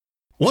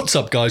What's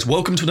up, guys?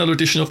 Welcome to another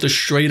edition of the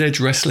Straight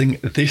Edge Wrestling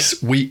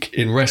This Week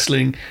in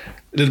Wrestling.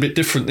 A little bit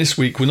different this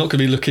week. We're not going to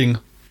be looking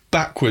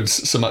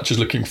backwards so much as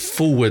looking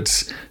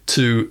forwards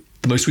to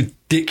the most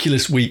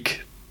ridiculous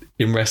week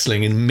in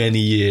wrestling in many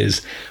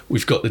years.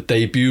 We've got the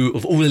debut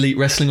of All Elite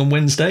Wrestling on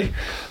Wednesday,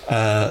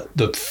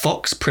 the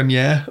Fox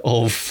premiere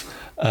of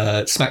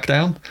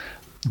Smackdown,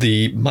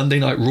 the Monday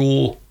Night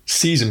Raw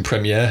season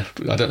premiere.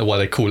 I don't know why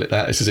they call it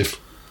that. It's as if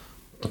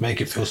to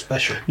make it feel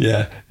special.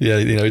 Yeah.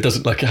 You know, it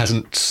doesn't, like, it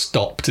hasn't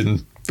stopped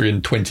in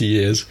 20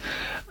 years.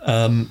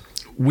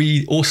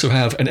 We also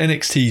have an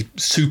NXT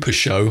Super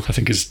Show, I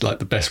think is like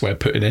the best way of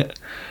putting it,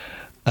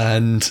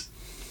 and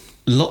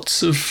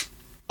lots of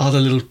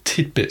other little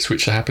tidbits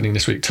which are happening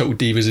this week. Total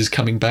Divas is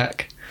coming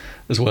back,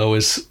 as well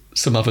as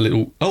some other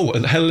little... Oh,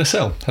 and Hell in a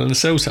Cell. Hell in a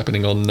Cell's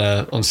happening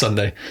on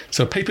Sunday.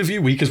 So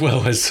pay-per-view week as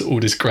well as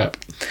all this crap.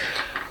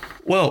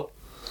 Well,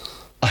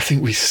 I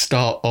think we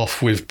start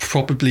off with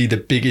probably the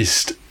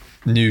biggest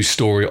news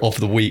story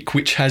of the week,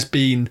 which has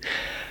been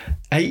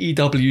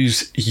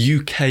AEW's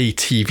UK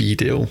TV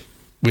deal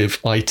with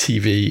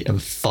ITV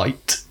and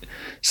Fight.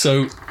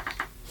 So,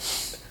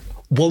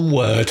 one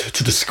word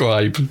to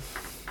describe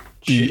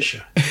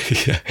the...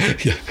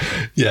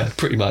 yeah,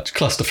 pretty much.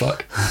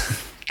 Clusterfuck.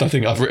 I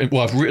think I've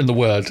written the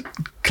word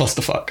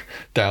clusterfuck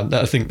down.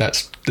 I think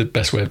that's the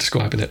best way of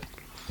describing it.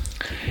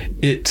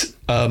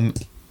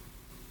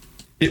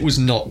 It was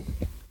not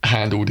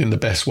handled in the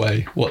best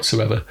way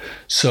whatsoever.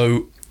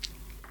 So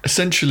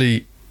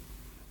essentially,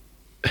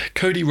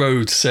 Cody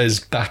Rhodes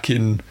says back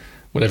in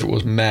whatever it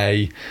was,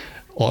 May,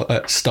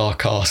 at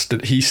Starcast,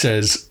 that he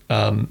says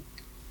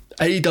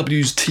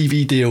AEW's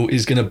TV deal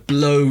is going to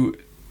blow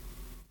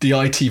the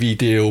ITV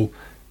deal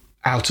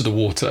out of the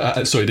water.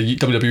 The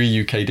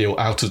WWE UK deal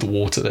out of the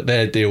water. That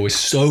their deal is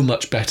so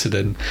much better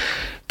than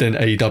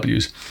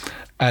AEW's.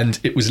 And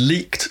it was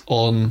leaked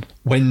on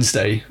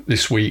Wednesday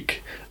this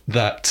week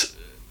that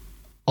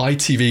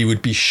ITV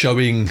would be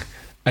showing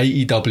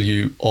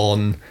AEW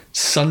on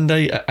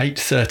Sunday at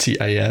 8:30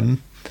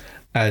 a.m.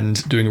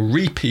 and doing a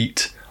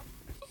repeat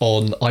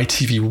on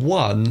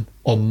ITV1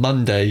 on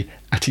Monday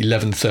at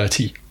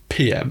 11:30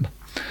 p.m.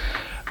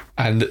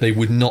 and that they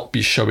would not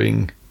be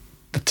showing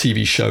the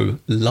TV show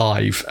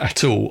live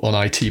at all on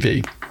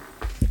ITV.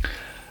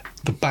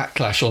 The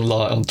backlash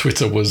on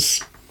Twitter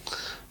was...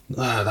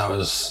 that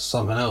was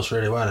something else,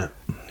 really, wasn't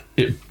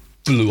it? It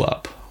blew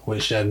up.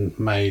 Which then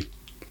made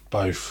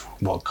both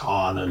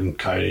Khan and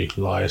Cody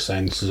lie,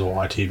 saying this is all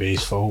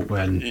ITV's fault,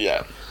 when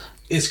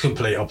it's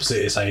complete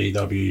opposite. It's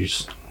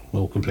AEW's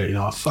all completely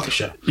not. Fuck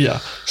shit. Yeah.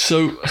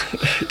 So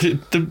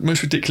the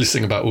most ridiculous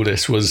thing about all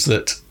this was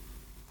that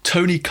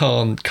Tony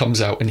Khan comes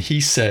out and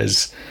he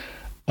says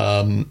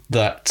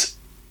that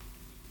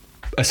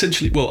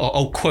essentially, well,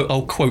 I'll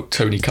quote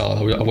Tony Khan.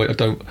 I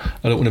don't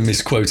want to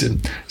misquote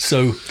him.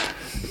 So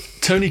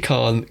Tony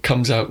Khan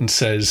comes out and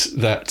says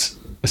that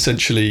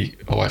essentially,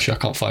 I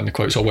can't find the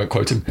quote, so I won't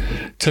quote him.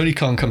 Tony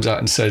Khan comes out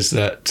and says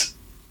that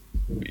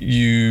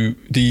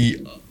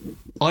the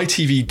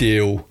ITV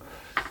deal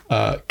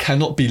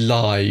cannot be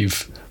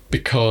live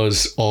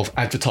because of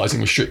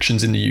advertising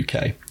restrictions in the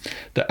UK.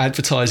 That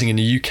advertising in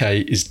the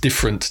UK is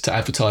different to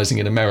advertising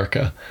in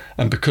America,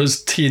 and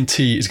because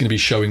TNT is going to be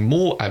showing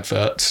more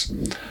adverts,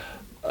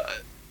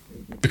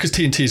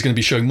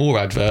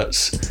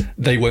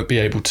 they won't be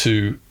able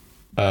to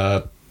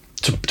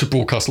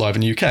broadcast live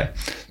in the UK.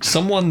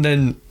 Someone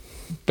then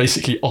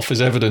basically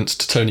offers evidence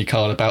to Tony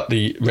Khan about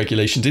the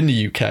regulations in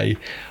the UK,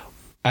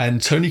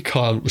 and Tony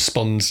Khan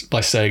responds by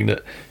saying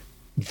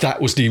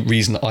that was the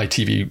reason that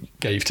ITV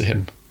gave to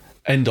him.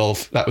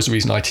 That was the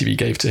reason ITV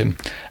gave to him,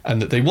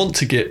 and that they want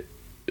to get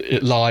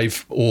it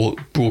live or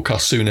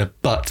broadcast sooner,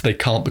 but they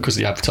can't because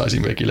of the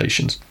advertising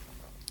regulations.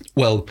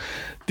 Well,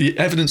 the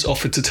evidence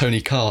offered to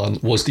Tony Khan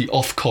was the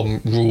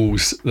Ofcom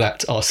rules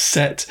that are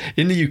set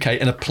in the UK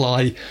and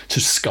apply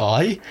to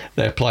Sky.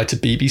 They apply to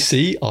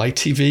BBC,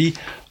 ITV,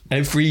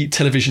 every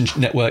television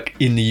network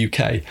in the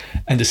UK.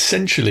 And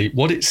essentially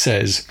what it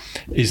says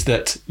is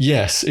that,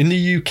 yes, in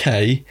the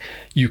UK,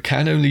 you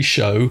can only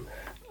show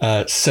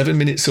 7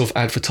 minutes of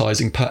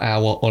advertising per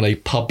hour on a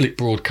public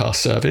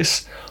broadcast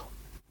service,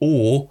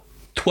 or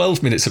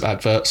 12 minutes of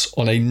adverts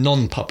on a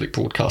non-public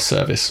broadcast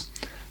service.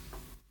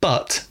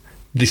 But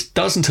this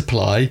doesn't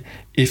apply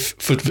if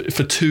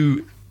for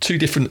two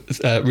different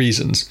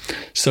reasons.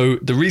 So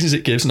the reasons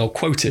it gives, and I'll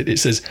quote it, it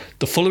says,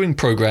 the following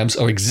programs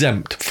are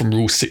exempt from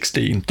Rule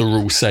 16, the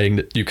rule saying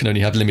that you can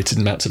only have limited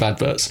amounts of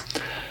adverts.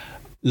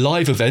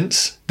 Live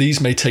events, these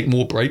may take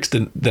more breaks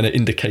than are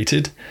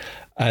indicated,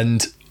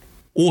 and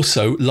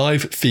also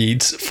live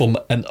feeds from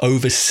an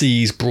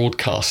overseas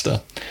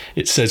broadcaster.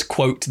 It says,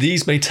 quote,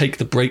 these may take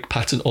the break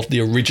pattern of the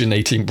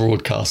originating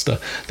broadcaster.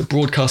 The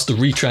broadcaster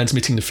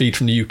retransmitting the feed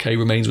from the UK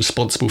remains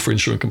responsible for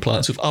ensuring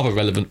compliance with other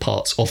relevant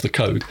parts of the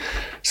code.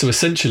 So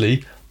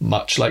essentially,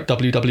 much like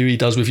WWE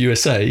does with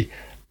USA,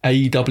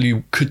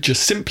 AEW could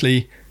just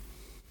simply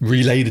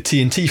relay the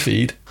TNT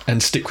feed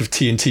and stick with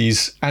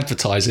TNT's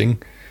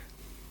advertising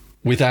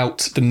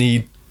without the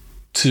need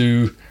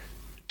to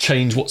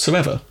change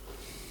whatsoever.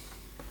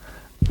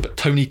 But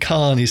Tony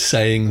Khan is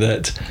saying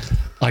that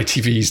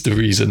ITV is the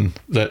reason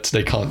that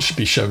they can't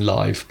be shown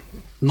live.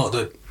 Not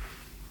that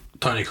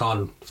Tony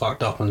Khan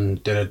fucked up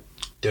and did a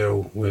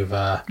deal with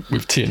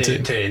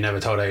TNT and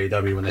never told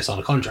AEW when they signed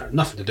a contract.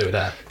 Nothing to do with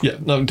that. Yeah,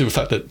 nothing to do with the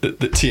fact that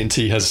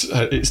TNT has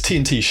it's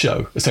TNT's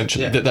show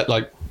essentially.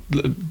 Yeah.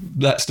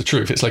 That's the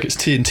truth. It's like it's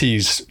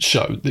TNT's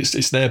show.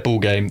 It's their ball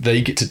game.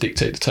 They get to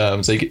dictate the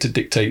terms. They get to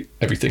dictate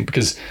everything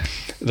because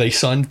they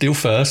signed the deal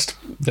first.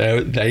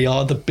 They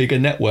are the bigger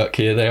network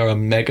here. They are a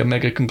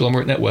mega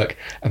conglomerate network,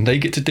 and they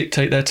get to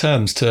dictate their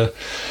terms to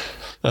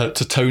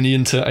Tony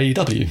and to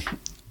AEW,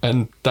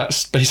 and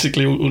that's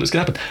basically all that's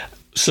going to happen.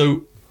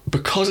 So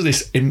because of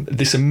this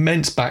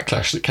immense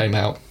backlash that came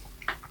out,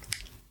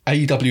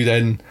 AEW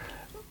then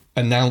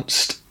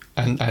announced.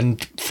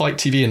 And Fight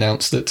TV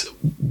announced that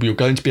we were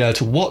going to be able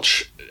to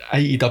watch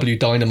AEW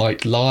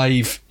Dynamite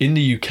live in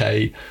the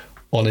UK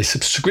on a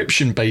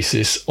subscription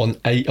basis on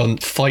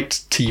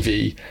Fight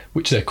TV,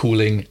 which they're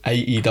calling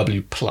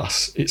AEW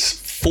Plus. It's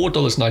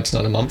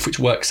 $4.99 a month, which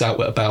works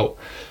out at about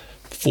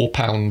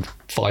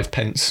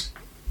 £4.05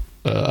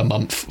 a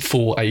month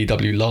for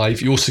AEW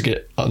Live. You also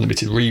get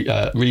unlimited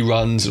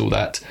reruns and all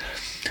that,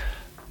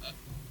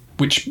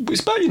 which is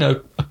about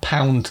a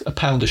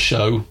pound a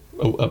show.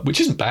 Which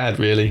isn't bad,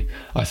 really.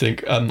 I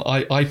think I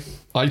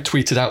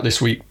tweeted out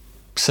this week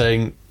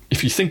saying,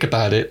 if you think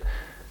about it,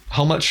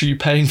 how much are you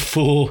paying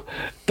for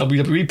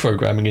WWE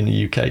programming in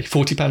the UK?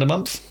 £40 a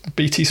month,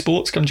 BT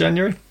Sports come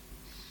January.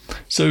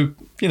 So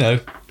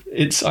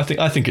it's I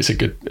think it's a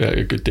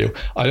good deal.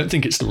 I don't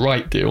think it's the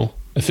right deal.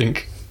 I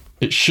think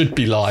it should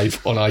be live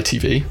on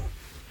ITV.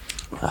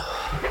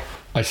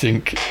 I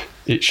think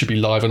it should be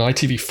live on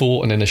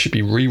ITV4, and then there should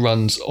be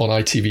reruns on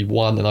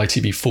ITV1 and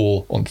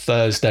ITV4 on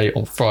Thursday,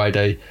 on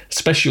Friday,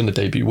 especially on the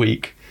debut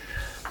week.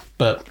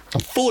 But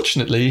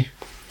unfortunately...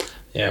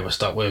 Yeah, we're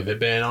stuck with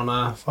it being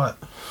on Fight.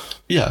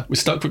 Yeah, we're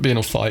stuck with being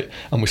on Fight,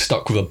 and we're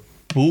stuck with a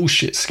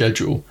bullshit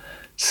schedule.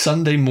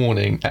 Sunday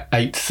morning at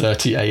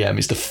 8:30am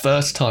is the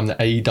first time that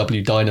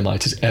AEW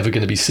Dynamite is ever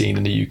going to be seen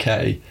in the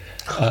UK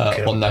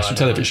on national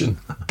television.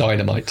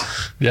 Dynamite.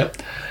 Yep.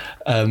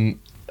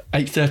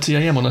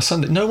 8:30am on a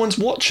Sunday. No one's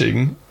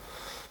watching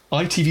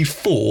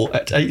ITV4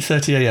 at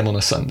 8:30am on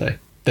a Sunday.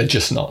 They're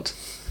just not.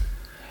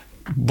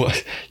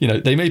 But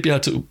they may be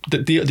able to.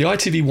 The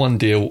ITV1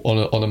 deal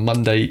on a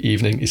Monday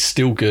evening is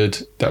still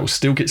good. That will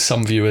still get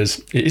some viewers.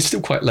 It is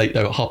still quite late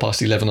though, at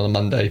 11:30 on a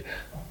Monday,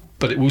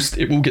 but it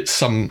will get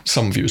some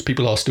viewers.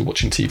 People are still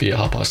watching TV at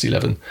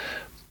 11:30,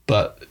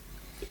 but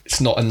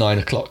it's not a 9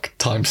 o'clock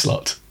time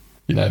slot.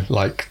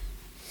 Like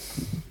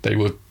they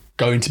were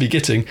going to be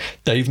getting.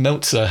 Dave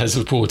Meltzer has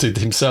reported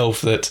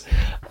himself that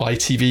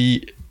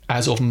ITV,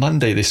 as of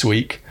Monday this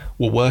week,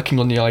 were working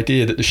on the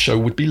idea that the show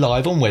would be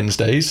live on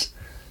Wednesdays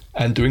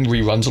and doing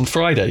reruns on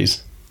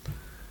Fridays.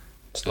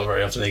 It's not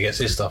very often he gets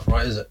his stuff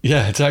right, is it?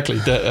 Yeah, exactly.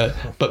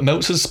 But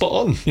Meltzer's spot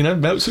on.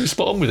 Meltzer is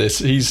spot on with this.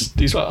 He's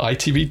right.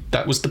 ITV,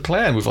 that was the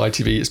plan with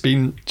ITV. It's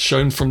been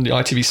shown from the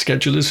ITV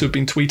schedulers who have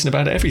been tweeting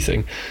about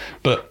everything.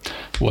 But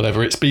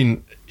whatever, it's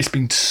been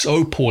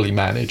so poorly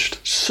managed,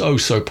 so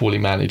poorly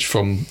managed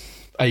from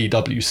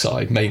AEW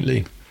side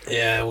mainly.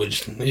 Yeah,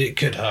 which it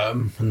could hurt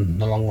them in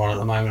the long run at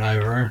the moment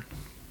over here.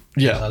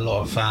 Yeah, a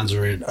lot of fans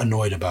are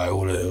annoyed about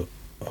all of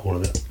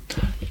it.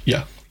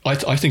 Yeah,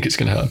 I think it's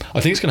going to hurt them. I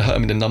think it's going to hurt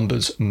them in the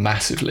numbers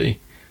massively,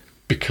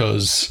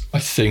 because I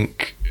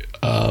think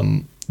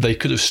they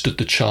could have stood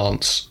the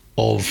chance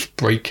of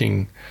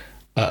breaking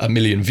 1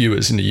 million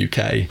viewers in the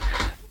UK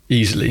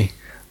easily.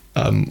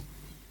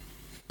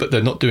 But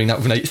they're not doing that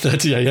with an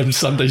 8:30am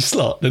Sunday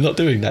slot. They're not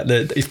doing that.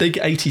 If they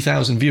get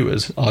 80,000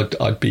 viewers, I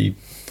think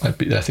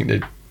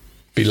they'd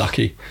be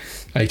lucky.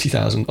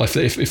 80,000.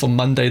 If on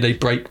Monday they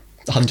break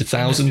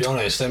 100,000. Let's be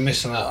honest, they're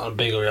missing out on a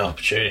bigger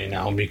opportunity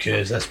now,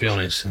 because let's be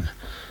honest,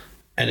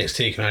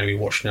 NXT can only be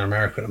watched in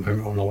America at the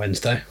moment on a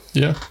Wednesday.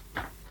 Yeah.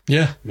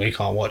 We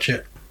can't watch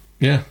it.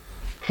 Yeah.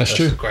 That's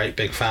true. A great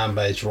big fan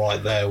base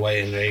right there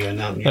waiting there. And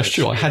now that's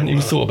true. I hadn't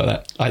even thought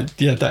about that.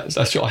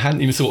 That's true. I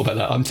hadn't even thought about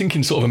that. I'm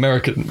thinking sort of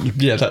American.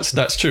 Yeah,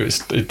 that's true.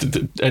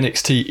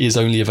 NXT is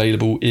only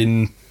available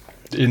in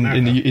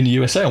the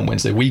USA on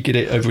Wednesday. We get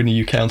it over in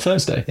the UK on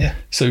Thursday. Yeah.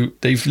 So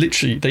they've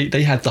literally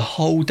they had the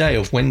whole day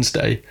of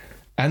Wednesday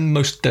and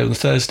most of the day on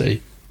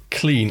Thursday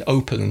clean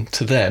open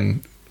to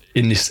them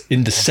in the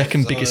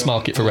second biggest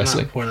market for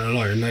wrestling. At that point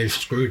alone, they've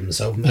screwed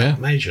themselves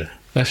major.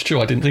 That's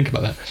true. I didn't think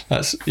about that.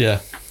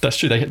 That's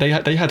true. They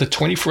had a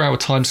 24-hour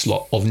time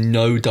slot of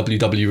no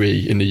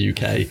WWE in the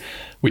UK,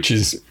 which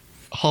is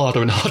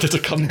harder and harder to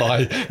come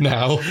by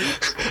now.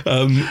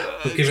 We'll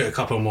give it a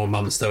couple more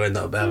months. They'll end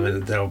up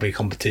having, there'll be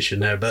competition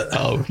there. But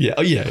oh yeah.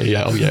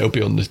 It'll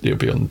be on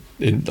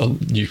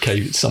UK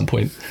at some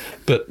point.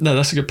 But no,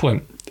 that's a good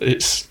point. I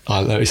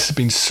don't know. It's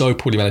been so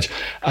poorly managed.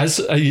 As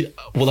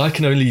what I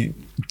can only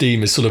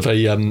deem as sort of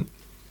a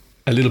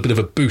little bit of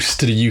a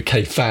boost to the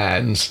UK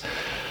fans.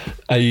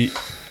 An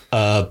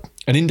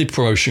indie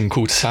promotion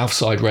called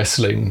Southside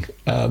Wrestling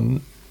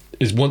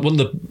is one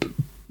of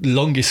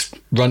longest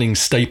running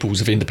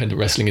staples of independent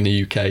wrestling in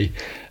the UK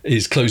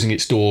is closing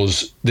its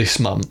doors this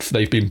month.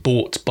 They've been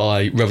bought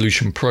by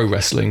Revolution Pro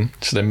Wrestling,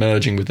 so they're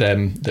merging with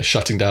them. They're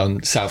shutting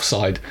down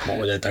Southside. What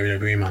with their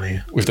WWE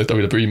money? With their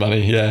WWE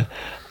money, yeah.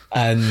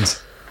 And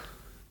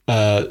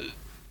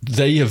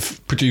they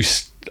have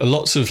produced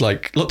lots of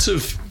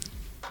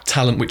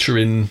talent which are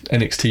in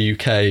NXT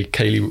UK,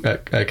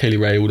 Kaylee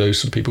Ray, all those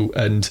sort of people,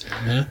 and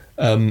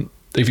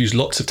they've used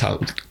lots of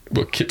talent.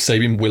 Well, Kip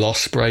Sabian, Will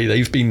Ospreay,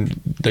 they've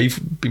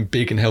been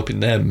big in helping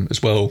them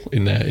as well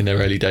in their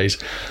early days.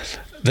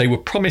 They were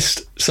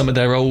promised some of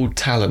their old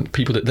talent,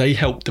 people that they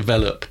helped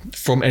develop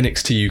from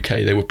NXT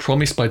UK. They were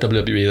promised by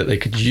WWE that they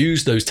could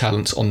use those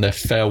talents on their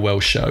farewell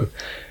show,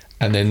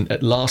 and then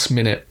at last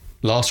minute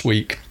last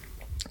week,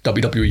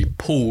 WWE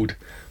pulled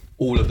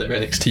all of their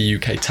NXT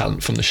UK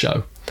talent from the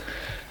show.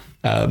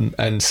 And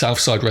the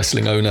Southside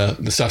Wrestling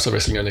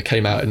owner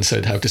came out and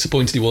said how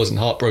disappointed he was and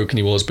heartbroken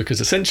he was,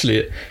 because essentially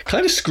it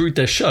kind of screwed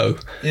their show.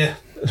 Yeah.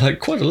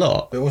 Like quite a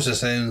lot. But also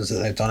saying that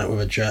they've done it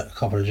with a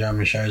couple of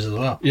German shows as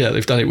well. Yeah,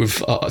 they've done it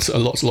with lots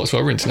of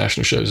other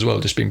international shows as well,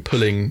 just been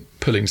pulling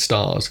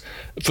stars.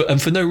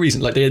 For no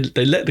reason. Like they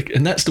let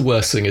and that's the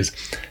worst thing, is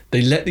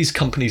they let these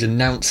companies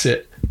announce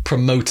it,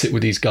 promote it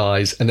with these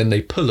guys, and then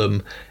they pull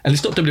them. And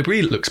it's not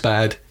WWE that looks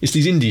bad, it's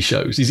these indie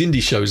shows. These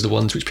indie shows are the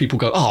ones which people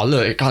go, oh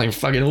look, I can't even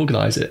fucking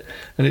organise it.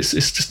 And it's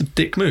just a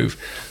dick move.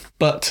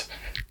 But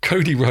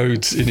Cody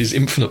Rhodes, in his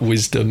infinite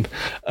wisdom,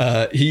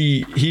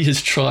 he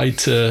has tried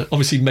to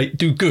obviously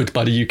do good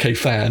by the UK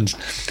fans.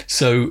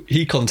 So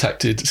he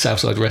contacted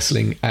Southside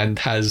Wrestling and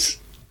has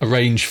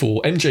arranged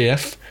for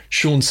MJF,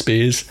 Sean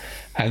Spears,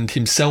 and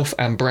himself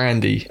and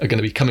Brandy are going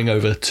to be coming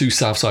over to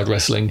Southside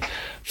Wrestling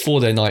for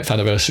their 9th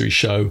anniversary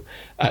show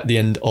at the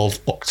end of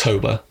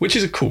October, which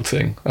is a cool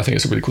thing. I think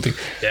it's a really cool thing.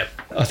 Yeah,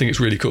 I think it's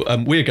really cool.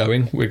 We're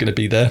going to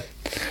be there.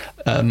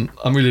 I'm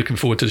really looking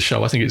forward to the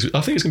show. I think it's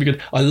going to be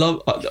good.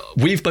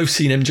 We've both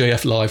seen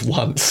MJF live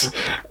once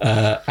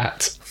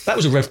that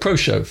was a Rev Pro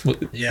show.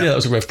 Yeah, that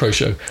was a Rev Pro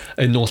show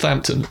in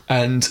Northampton,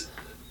 and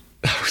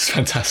that was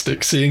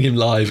fantastic. Seeing him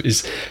live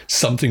is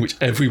something which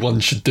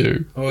everyone should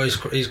do. Oh,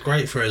 he's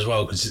great for it as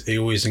well, because he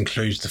always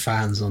includes the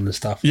fans on the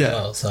stuff as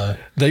well. So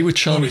they were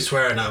charming. He's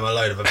swearing at him a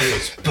load of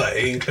abuse, but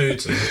he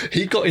includes them.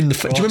 He got in the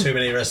face. There aren't too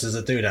many wrestlers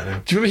that do that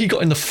now. Do you remember he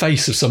got in the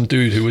face of some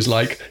dude who was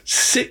like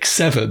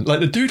 6'7"?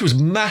 Like the dude was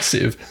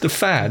massive. The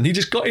fan, he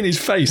just got in his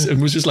face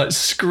and was just like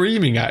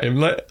screaming at him.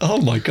 Like, oh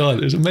my God,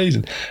 it was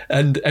amazing.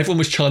 And everyone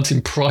was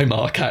chanting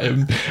Primark at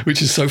him,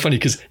 which is so funny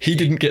because he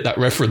didn't get that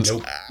reference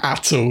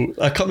at all.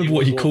 I can't remember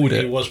what he called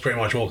it. He was pretty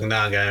much walking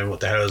down going, what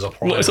the hell is a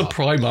Primark? What is a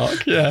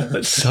Primark? Yeah,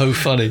 that's so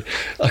funny.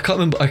 I can't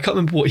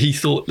remember what he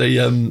thought they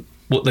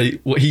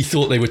what he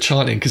thought they were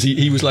chanting, because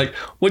he was like,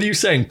 what are you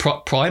saying,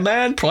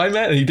 Priman,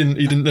 and he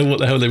didn't know what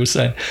the hell they were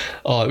saying.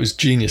 Oh, it was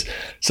genius.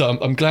 So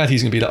I'm glad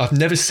he's going to be there. I've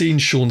never seen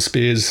Sean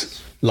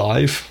Spears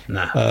live.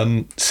 Nah.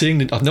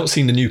 I've not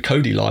seen the new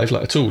Cody live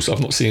at all, so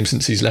I've not seen him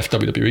since he's left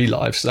WWE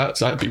live, so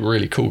that'd be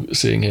really cool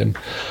seeing him.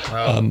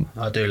 Well,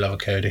 I do love a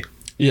Cody.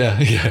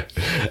 Yeah,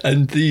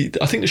 and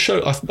I think the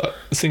show.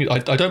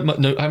 I don't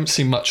know. I haven't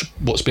seen much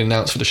what's been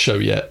announced for the show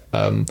yet.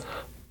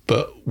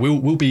 But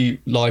we'll be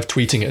live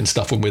tweeting it and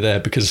stuff when we're there,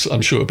 because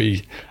I'm sure it'll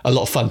be a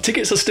lot of fun.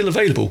 Tickets are still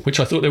available, which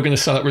I thought they were going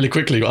to sell out really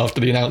quickly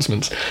after the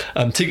announcements.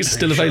 Tickets are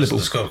still available.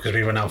 Because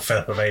we were now fed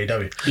up with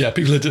AEW. Yeah,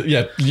 people are.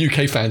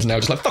 UK fans are now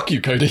just like, fuck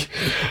you, Cody.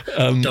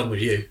 Done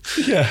with you.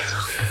 Yeah,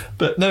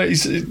 but no,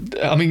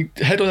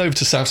 head on over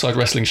to Southside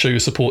Wrestling, show your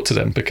support to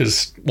them,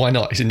 because why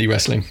not? It's indie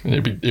wrestling, and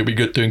it'll be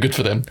good, doing good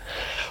for them.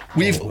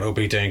 We'll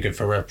be doing good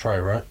for Rev Pro,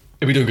 right?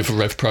 It'll be doing good for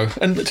Rev Pro,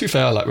 and to be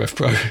fair, I like Rev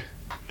Pro.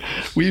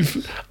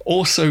 We've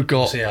also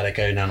got... See how they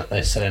go now that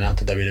they're selling out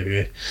to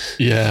WWE.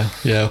 Yeah.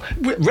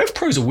 Rev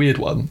Pro's a weird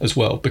one as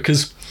well,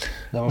 because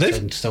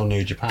they've still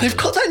New Japan. They've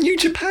got that New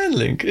Japan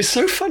link. It's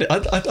so funny. I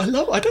don't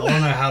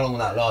know how long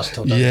that lasts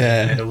till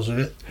WWE meddles with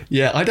it.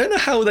 Yeah, I don't know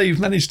how they've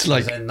managed to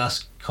like... Then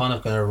that's kind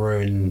of going to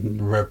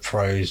ruin Rev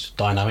Pro's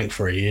dynamic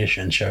for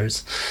Asian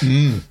shows.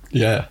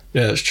 Yeah,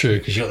 that's true.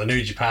 Because you've got the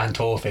New Japan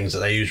tour things that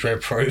they use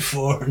Rev Pro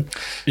for.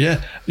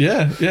 Yeah.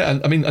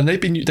 And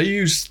they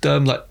used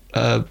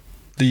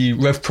the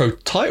Rev Pro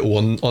title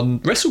on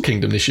Wrestle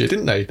Kingdom this year,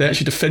 didn't they? They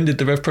actually defended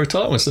the Rev Pro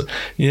title. So,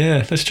 yeah,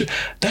 that's true.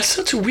 That's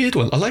such a weird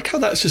one. I like how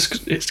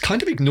it's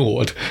kind of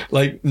ignored.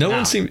 Like no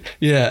one seemed...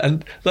 Yeah,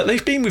 and like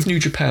they've been with New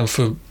Japan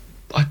for...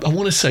 I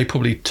want to say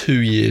probably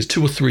 2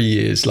 or 3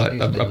 years. Like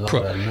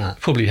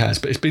probably has,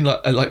 but it's been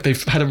like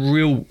they've had a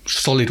real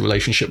solid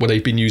relationship where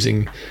they've been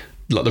using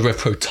like the Rev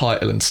Pro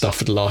title and stuff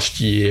for the last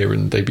year,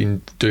 and they've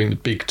been doing the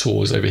big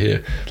tours over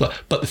here.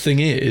 But the thing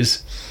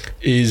is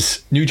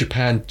New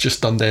Japan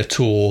just done their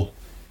tour,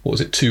 what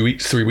was it,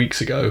 3 weeks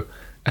ago,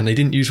 and they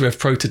didn't use Rev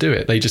Pro to do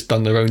it. They just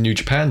done their own New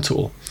Japan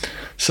tour.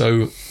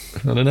 So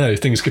I don't know,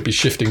 things could be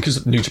shifting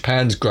because New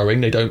Japan's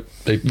growing. They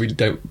really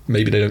don't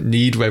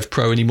need Rev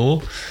Pro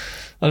anymore.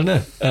 I don't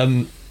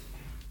know.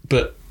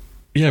 But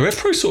yeah, Rev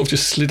Pro sort of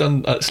just slid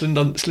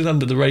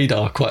under the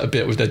radar quite a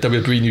bit with their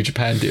WWE New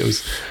Japan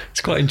deals.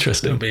 It's quite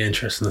interesting. It'll be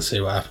interesting to see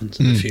what happens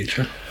in the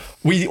future.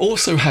 We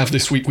also have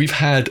this week, we've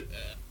had,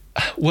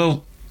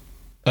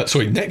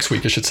 next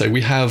week I should say,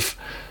 we have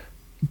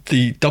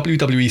the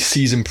WWE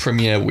season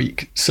premiere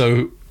week.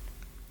 So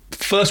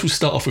first we'll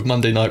start off with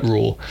Monday Night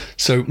Raw.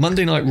 So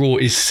Monday Night Raw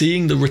is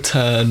seeing the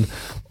return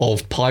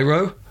of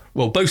Pyro.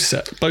 Well, both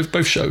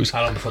shows.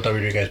 How long before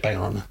WWE goes bang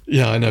on?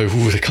 Yeah, I know.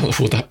 Ooh, they can't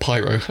afford that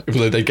pyro.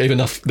 Although they gave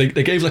enough. They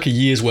gave like a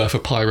year's worth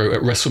of pyro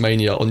at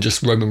WrestleMania on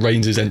just Roman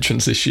Reigns'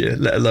 entrance this year,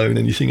 let alone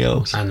anything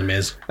else. And The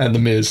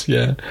Miz,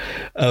 yeah.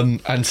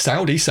 And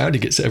Saudi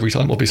gets it every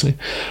time, obviously.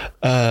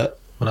 Well,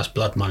 that's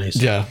blood money.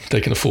 So. Yeah, they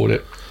can afford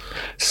it.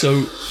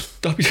 So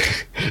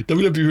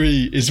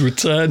WWE is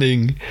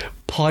returning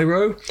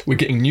pyro. We're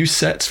getting new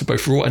sets for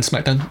both Raw and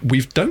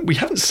SmackDown. We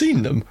haven't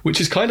seen them,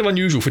 which is kind of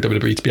unusual for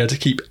WWE to be able to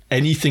keep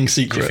anything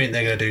secret. Do you think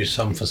they're going to do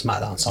some for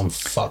SmackDown? Some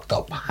fucked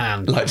up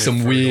hand, like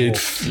some weird,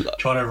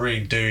 trying to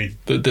redo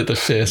the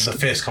fist. The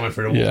fist coming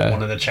through the wall,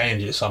 wanting to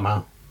change it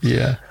somehow.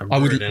 Yeah, I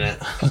would.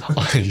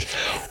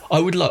 I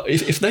would love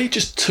if they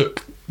just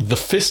took the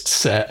fist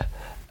set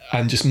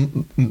and just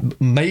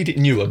made it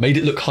newer, made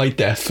it look high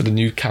def for the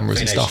new cameras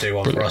and stuff. Do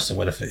one for us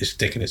with a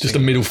stick in his just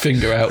finger. a middle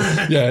finger out.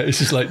 Yeah, it's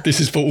just like, this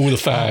is for all the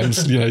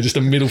fans, just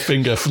a middle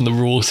finger from the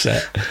Raw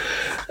set.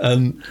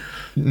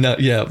 No,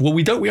 yeah. Well,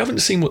 we haven't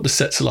seen what the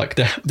sets are like.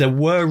 There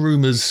were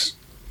rumours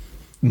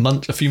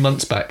a few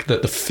months back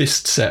that the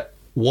fist set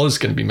was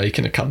going to be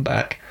making a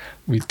comeback.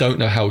 We don't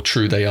know how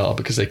true they are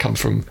because they come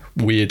from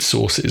weird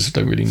sources.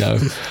 Don't really know.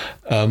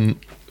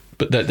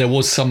 But there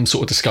was some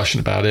sort of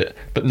discussion about it,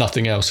 but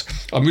nothing else.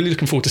 I'm really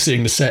looking forward to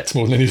seeing the sets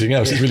more than anything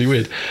else. It's really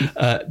weird.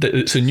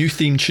 So new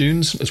theme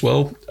tunes as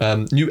well.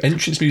 New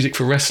entrance music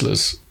for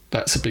wrestlers.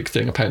 That's a big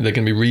thing. Apparently they're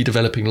going to be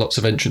redeveloping lots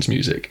of entrance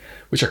music,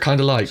 which I kind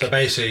of like. So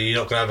basically you're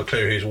not going to have a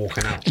clue who's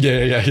walking out.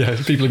 Yeah.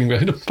 People are going to go,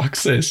 who the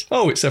fuck's this?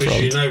 Oh, it's Seth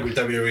Rollins. With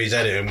WWE's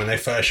editing, when they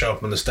first show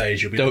up on the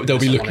stage, they'll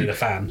be looking at the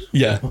fan.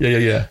 Yeah. And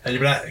you'll be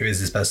like, who is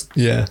this person?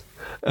 Yeah.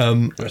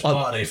 It's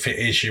part of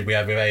the issue we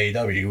have with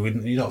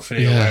AEW. You're not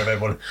fully aware of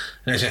everyone.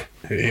 And they say,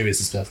 who is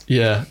this person?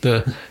 Yeah,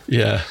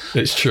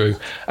 it's true.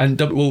 And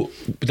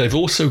they've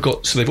also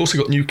got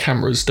new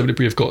cameras.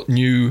 WWE have got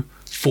new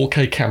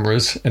 4K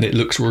cameras, and it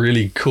looks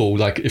really cool.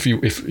 Like if you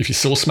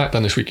saw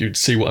SmackDown this week, you'd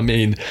see what I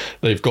mean.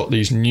 They've got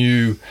these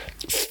new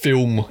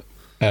film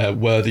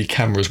worthy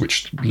cameras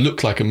which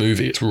look like a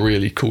movie. It's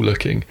really cool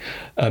looking.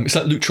 It's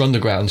like Lucha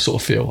Underground sort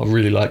of feel. I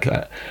really like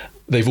that.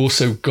 They've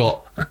also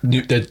got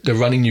they're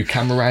running new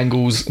camera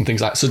angles and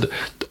things like that. So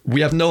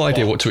we have no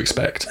idea what to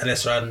expect. And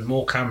let's run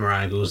more camera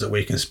angles that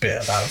we can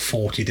spit about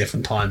 40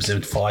 different times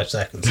in 5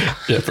 seconds.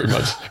 Yeah, pretty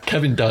much.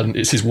 Kevin Dunn,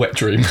 it's his wet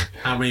dream.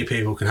 How many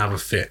people can have a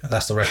fit?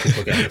 That's the record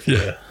we're getting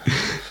for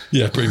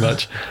Yeah, pretty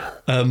much.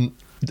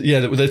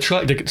 They're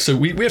trying. So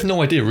we have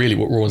no idea really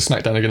what Raw and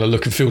SmackDown are going to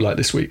look and feel like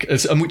this week,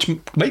 which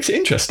makes it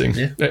interesting.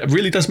 Yeah. It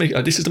really does make.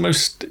 This is the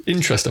most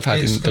interest I've had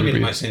in WWE. It's going to be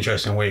the most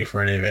interesting week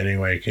for any of it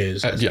anyway,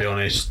 because let's be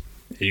honest,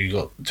 you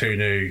got 2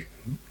 new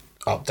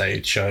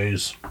updated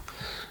shows.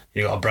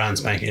 You got a brand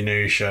spanking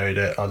new show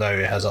that, although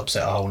it has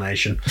upset a whole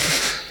nation,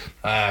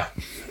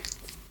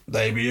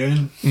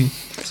 debuting.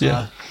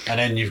 And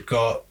then you've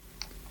got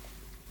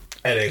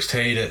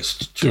NXT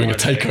that's doing a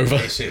takeover,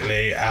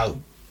 basically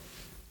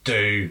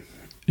outdo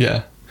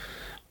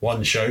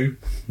one show.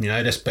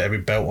 Let's put every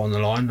belt on the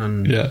line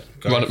and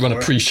run a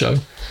pre-show.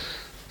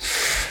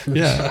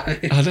 Yeah,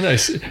 I don't know.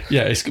 It's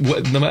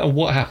no matter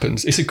what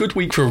happens, it's a good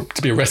week to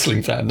be a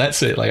wrestling fan.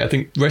 That's it. Like, I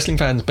think wrestling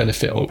fans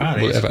benefit.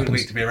 Apparently, it's a good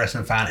week to be a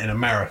wrestling fan in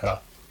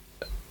America.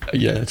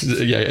 Yeah,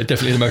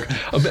 definitely in America.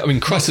 I mean,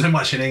 not so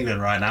much in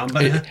England right now,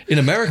 but in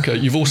America,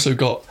 you've also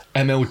got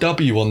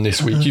MLW on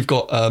this week. You've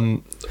got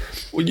the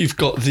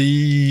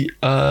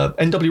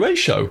NWA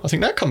show. I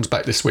think that comes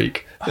back this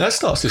week. That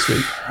starts this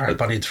week. I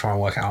need to try and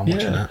work out how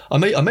much in that.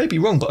 I may be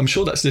wrong, but I'm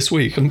sure that's this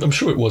week. I'm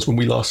sure it was when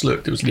we last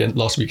looked. It was the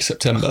last week of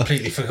September. I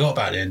completely forgot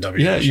about the NWA.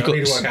 Yeah, show. I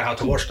need to work out how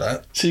to watch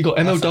that. So you've got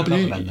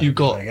MLW, you've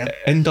got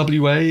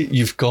NWA,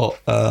 you've got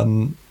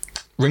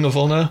Ring of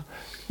Honor,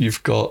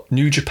 you've got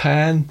New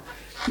Japan,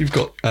 you've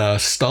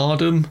got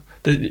Stardom.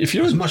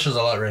 As much as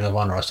I like Ring of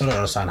Honor, I still don't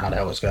understand how the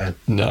hell it's going.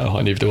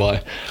 No, neither do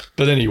I.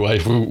 But anyway,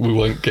 we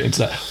won't get into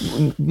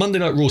that. Monday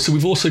Night Raw. So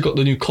we've also got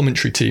the new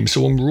commentary team.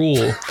 So on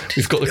Raw,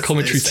 we've got the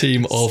commentary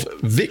team of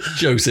Vic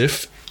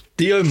Joseph,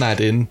 Dio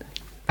Madden,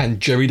 and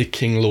Jerry the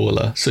King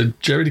Lawler. So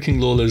Jerry the King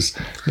Lawler's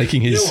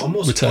making his I'm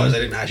more return. Surprised they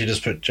didn't actually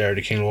just put Jerry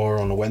the King Lawler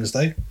on a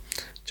Wednesday.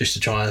 Just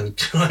to try and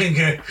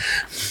go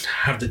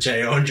have the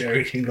JR and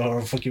Jerry King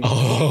Lawler fucking.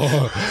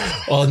 Oh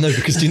no!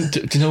 Because do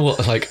you know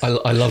what? Like,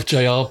 I love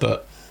JR,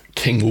 but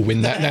King will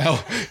win that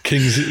now.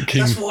 King.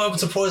 That's why I'm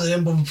surprised they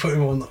didn't bother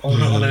putting him on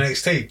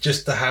NXT,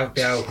 just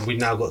to we've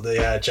now got the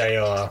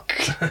JR.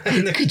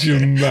 Could you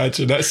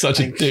imagine? That's such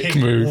a dick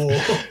move.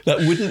 That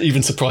wouldn't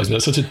even surprise me.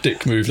 That's such a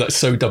dick move. That's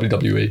so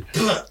WWE.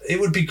 But it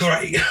would be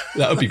great.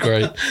 That would be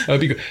great. That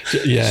would be good.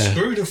 Yeah.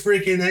 Screw the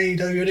freaking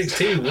AEW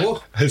NXT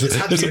war. Just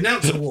had to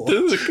announce a war.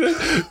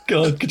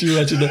 God, could you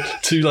imagine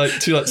that two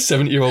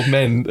 70-year-old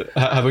men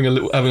having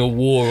a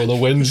war on a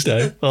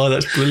Wednesday? Oh,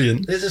 that's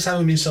brilliant. They're just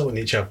having insulting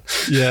each other.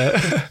 Yeah.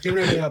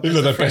 Yeah. Even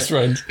though they're best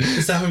friends.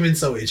 Just have them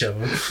insult each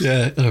other.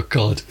 Yeah. Oh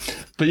God.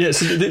 But yeah,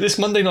 so this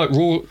Monday Night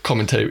Raw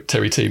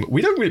commentary team,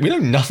 we know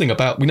nothing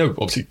about. We know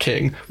obviously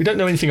King. We don't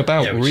know anything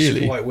about which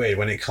really. Is quite weird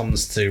when it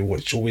comes to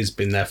what's always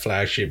been their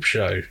flagship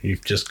show.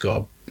 You've just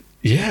got.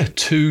 Yeah,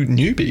 2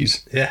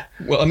 newbies. Yeah.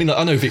 Well, I mean,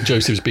 I know Vic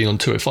Joseph's been on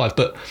 205,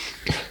 but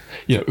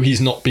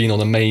he's not been on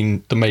the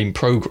main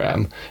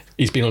program.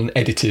 He's been on an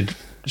edited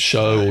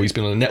show, or he's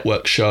been on a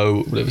network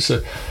show, whatever.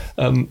 So,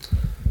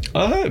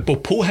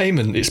 but Paul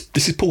Heyman,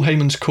 this is Paul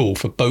Heyman's call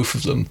for both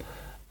of them.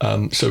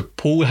 So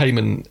Paul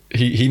Heyman,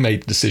 he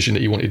made the decision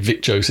that he wanted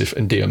Vic Joseph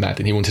and Dio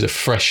Maddin. He wanted a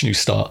fresh new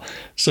start.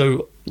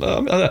 So,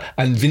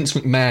 and Vince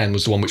McMahon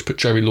was the one which put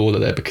Jerry Lawler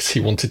there because he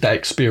wanted that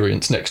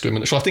experience next to him.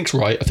 And so I think's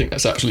right. I think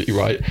that's absolutely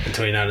right.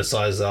 Until he now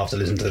decides after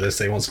listening to this,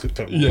 he wants to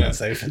put more on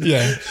safe.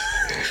 Yeah.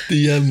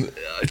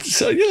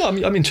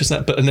 I'm interested in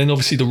that. But and then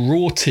obviously the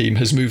Raw team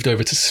has moved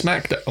over to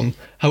SmackDown.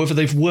 However,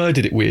 they've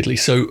worded it weirdly.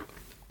 So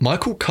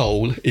Michael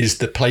Cole is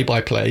the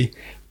play-by-play.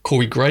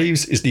 Corey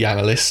Graves is the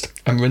analyst,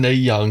 and Renee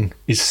Young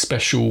is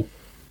special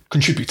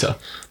contributor.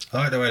 I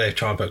like the way they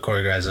try and put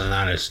Corey Graves as an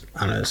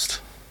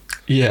analyst.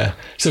 Yeah,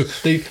 so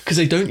because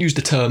they don't use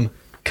the term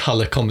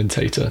colour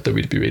commentator,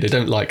 WWE, they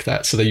don't like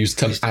that, so they use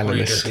the term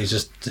analyst. He's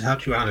just how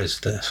do you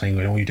analyst the thing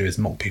when all you do is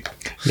mock people?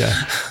 Yeah,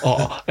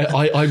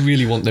 I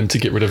really want them to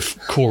get rid of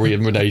Corey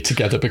and Renee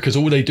together because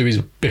all they do is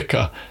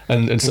bicker,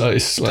 and so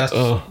it's like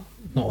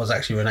not was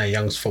actually Renee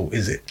Young's fault,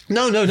 is it?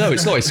 No,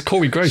 it's not. It's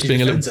Corey Graves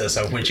being a little.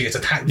 Herself when she gets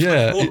attacked.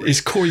 Yeah,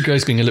 it's Corey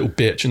Graves being a little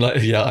bitch and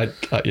like,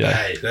 yeah.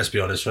 Hey, let's be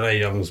honest. Renee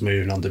Young's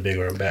moving on to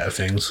bigger and better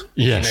things.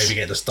 Yes. Maybe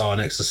get the star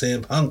next to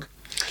CM Punk.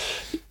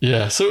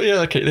 Yeah. So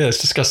let's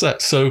discuss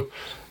that. So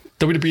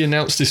WWE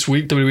announced this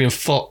week, WWE and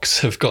Fox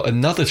have got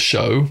another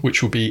show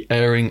which will be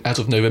airing as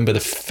of November the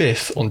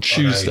 5th on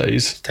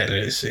Tuesdays.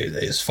 Technically,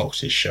 it's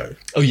Fox's show.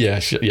 Oh yeah,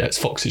 it's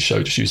Fox's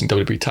show, just using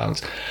WWE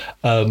talents.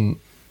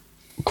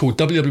 Called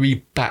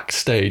WWE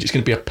Backstage. It's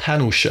going to be a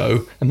panel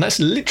show, and that's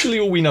literally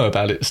all we know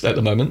about it at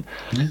the moment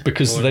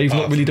because they've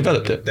not really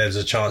developed it. There's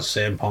a chance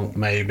CM Punk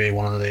may be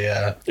one of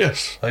the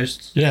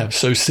hosts. Yeah,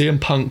 so CM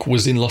Punk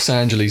was in Los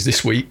Angeles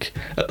this week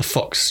at the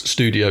Fox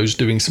studios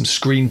doing some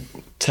screen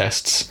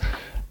tests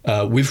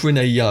with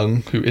Renee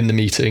Young, who in the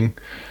meeting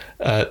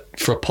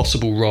for a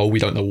possible role. We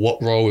don't know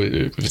what role,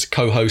 if it's a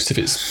co-host, if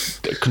it's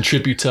a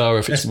contributor,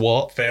 if it's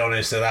what. Be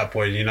honest, at that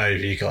point,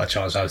 if you got a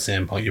chance to have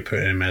CM Punk, you're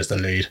putting him as the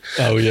lead.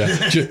 Oh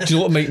yeah. do you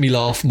know what made me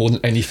laugh more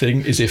than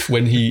anything is if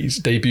when he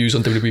debuts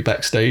on WWE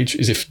Backstage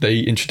is if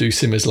they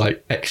introduce him as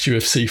like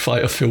ex-UFC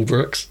fighter Phil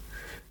Brooks.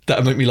 That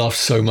would make me laugh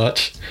so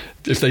much.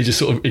 If they just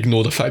sort of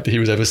ignore the fact that he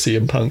was ever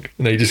CM Punk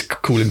and they just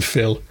call him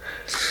Phil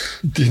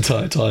the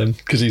entire time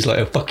because he's like,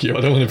 oh, fuck you, I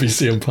don't want to be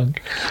CM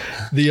Punk.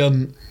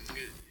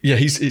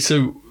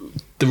 So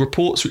the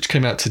reports which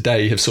came out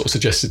today have sort of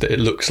suggested that it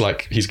looks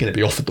like he's going to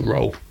be offered the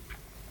role.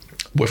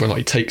 Whether or not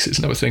he takes it's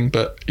another thing,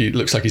 but it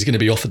looks like he's going to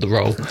be offered the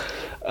role.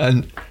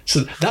 And so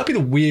that'd be the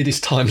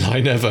weirdest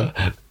timeline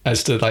ever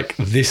as to like,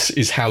 this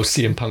is how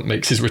CM Punk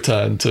makes his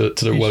return to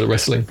the world of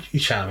wrestling. You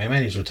shout me,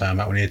 made his return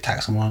back when he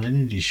attacked someone on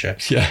an indie show.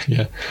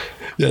 Yeah.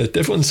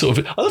 Everyone sort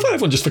of, I love how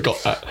everyone just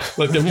forgot that.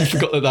 Like everyone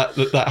forgot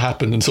that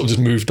happened and sort of just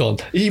moved on.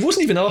 He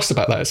wasn't even asked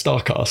about that at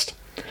StarCast.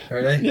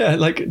 Really? Yeah,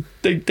 like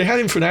they had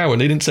him for an hour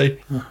and they didn't say,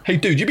 hey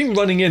dude, you've been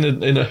running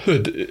in a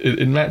hood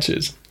in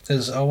matches.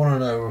 Because I want to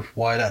know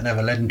why that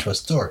never led into a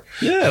story.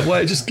 Yeah,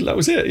 well, that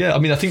was it. Yeah, I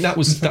mean, I think that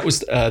was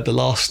the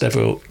last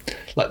ever,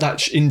 like that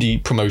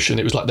indie promotion.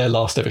 It was like their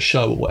last ever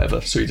show or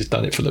whatever. So he just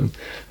done it for them.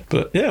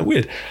 But yeah,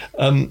 weird.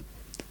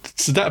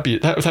 So that'd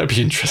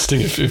be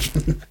interesting if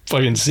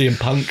fucking CM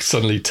Punk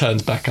suddenly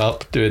turns back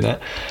up doing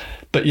that.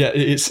 But yeah,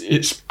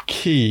 it's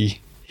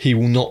key. He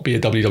will not be a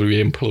WWE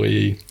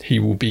employee. He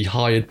will be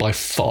hired by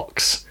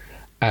Fox.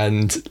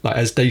 And like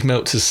as Dave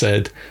Meltzer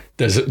said,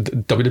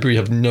 WWE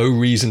have no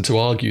reason to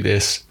argue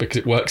this because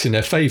it works in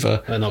their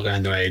favour. They're not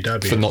going to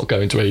AEW. For not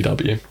going to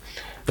AEW.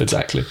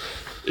 Exactly.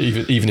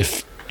 Even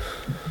if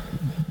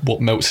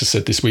what Meltzer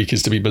said this week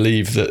is to be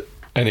believed, that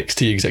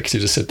NXT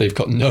executives have said they've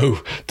got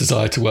no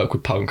desire to work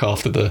with Punk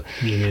after the...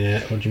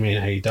 What do you mean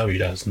AEW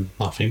does?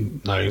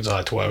 Nothing, no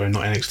desire to work with him,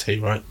 not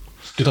NXT, right?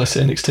 Did I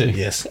say NXT?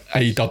 Yes.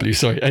 AEW,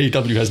 sorry.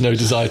 AEW has no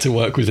desire to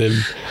work with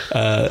him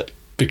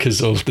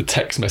because of the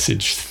text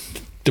message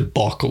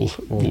debacle.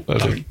 Well,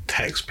 don't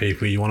text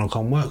people you want to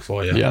come work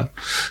for you. Yeah.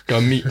 Go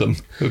and meet them.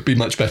 It would be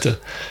much better.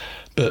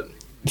 But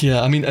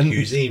yeah, I mean... and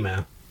use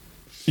email.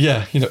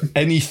 Yeah,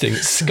 anything.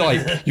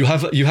 Skype. You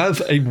have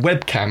a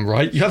webcam,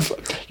 right? You have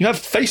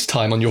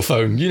FaceTime on your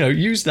phone.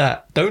 Use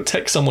that. Don't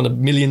text someone $1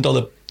 million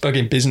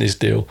fucking business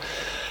deal.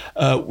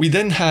 We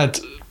then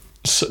have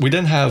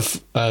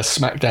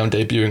SmackDown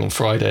debuting on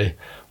Friday,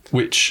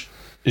 which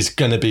is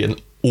going to be an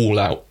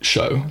all-out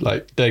show.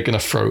 Like they're going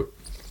to throw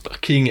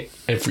fucking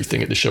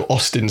everything at the show.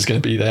 Austin's going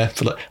to be there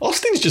for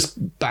Austin's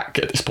just back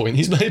at this point.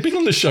 He's been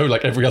on the show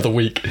like every other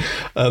week.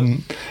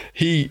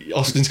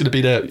 Austin's going to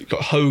be there. You've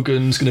got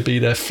Hogan's going to be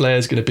there.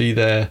 Flair's going to be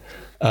there.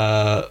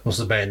 What's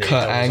the band?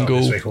 Kurt Angle.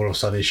 This week, all of a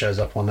sudden he shows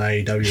up on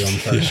AEW on the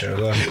first show.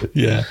 Well.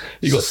 Yeah.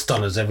 You got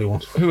stunners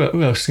everyone.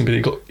 Who else can be?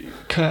 You got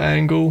Kurt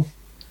Angle.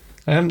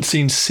 I haven't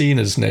seen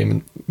Cena's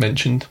name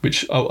mentioned,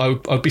 which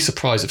I'd be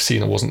surprised if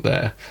Cena wasn't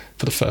there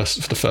for the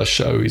first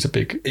show. He's a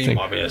big thing.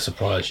 Might be a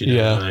surprise, you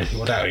know.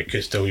 Well, that he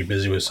could still be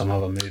busy with some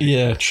other movie.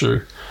 Yeah,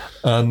 true.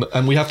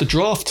 And we have the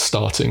draft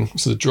starting,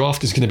 so the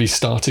draft is going to be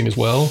starting as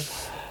well.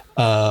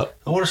 I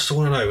just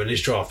want to know in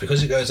this draft,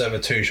 because it goes over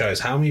 2 shows,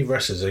 how many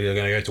wrestlers are going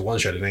to go to one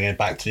show and then go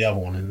back to the other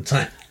one in the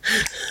time?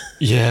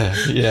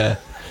 Yeah.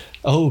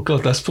 Oh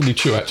God, that's probably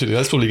true. Actually,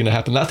 that's probably going to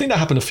happen. I think that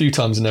happened a few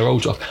times in their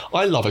old draft.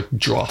 I love a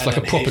draft, like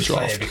a proper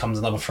draft. It becomes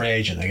another free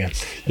agent again.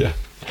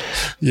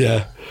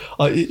 Yeah.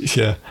 I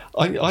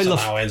love.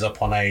 Somehow ends up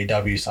on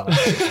AEW somehow.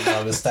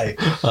 Another mistake.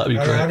 That'd be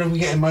great. How did we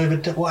get him over?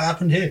 What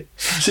happened here?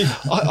 See,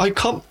 I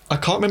can't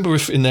remember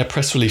if in their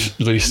press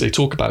release they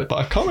talk about it, but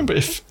I can't remember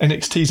if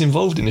NXT is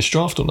involved in this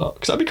draft or not,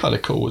 because that'd be kind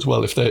of cool as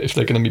well if they're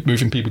going to be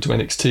moving people to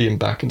NXT and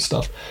back and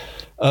stuff.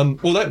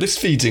 This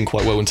feeds in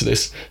quite well into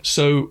this.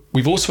 So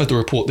we've also had the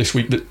report this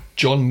week that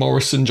John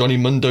Morrison, Johnny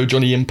Mundo,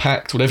 Johnny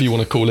Impact, whatever you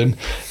want to call him,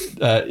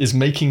 is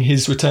making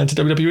his return to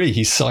WWE.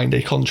 He's signed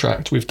a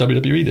contract with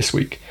WWE this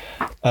week.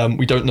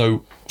 We don't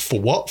know for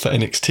what, for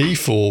NXT,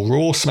 for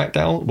Raw,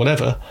 Smackdown,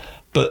 whatever,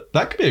 but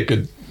that could be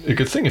a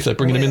good thing if they're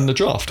bringing him in the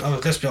draft.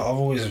 I've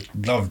always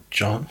loved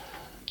John.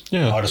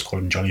 Yeah. I just call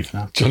him Johnny for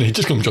now. Johnny,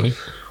 just call him Johnny.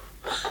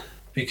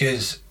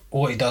 Because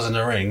what he does in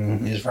the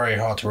ring is very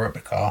hard to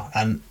replicate,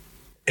 and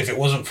if it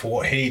wasn't for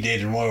what he did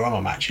in Royal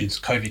Rumble matches,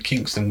 Kofi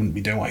Kingston wouldn't be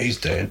doing what he's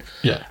doing.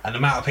 Yeah. And the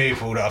amount of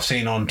people that I've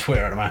seen on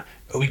Twitter at the moment,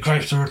 it'll be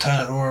great to return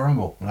at the Royal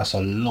Rumble. And that's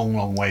a long,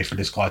 long way for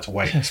this guy to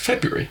wait. Yeah, it's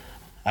February.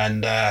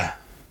 And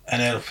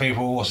there are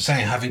people also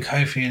saying having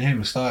Kofi and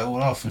him start it all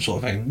off and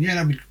sort of thing. Yeah,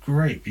 that'd be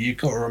great, but you've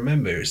got to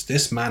remember it's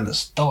this man that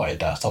started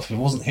that stuff. If it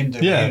wasn't him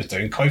doing what he was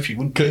doing, Kofi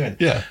wouldn't be doing.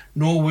 Yeah.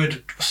 Nor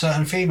would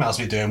certain females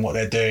be doing what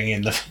they're doing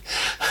in the.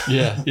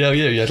 Yeah.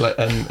 You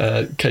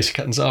had Casey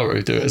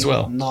Catanzaro do it as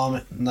well.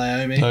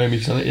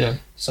 Naomi's done it. Yeah.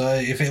 So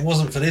if it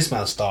wasn't for this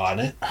man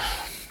starting it.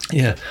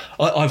 Yeah,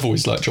 I've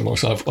always liked John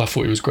Morrison. I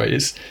thought he was great.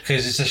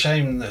 Because it's a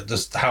shame that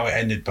just how it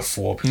ended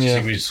before,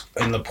 because he was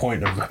in the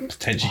point of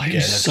potentially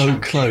getting so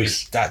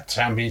close that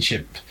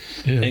championship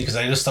thing, because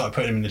they just started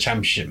putting him in the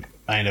championship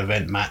main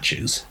event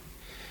matches,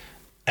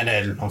 and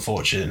then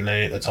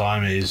unfortunately at the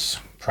time he's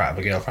proud of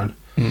a girlfriend.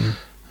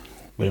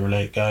 We were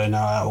let go.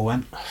 Now how it all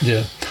went.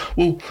 Yeah.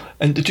 Well,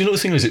 and do you know what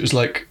the thing is? It was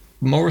like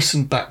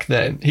Morrison back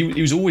then. He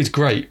was always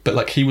great, but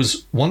like he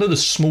was one of the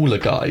smaller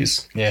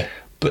guys. Yeah.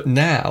 But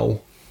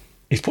now.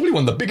 He's probably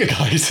one of the bigger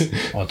guys.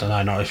 I don't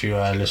know, not if you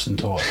listen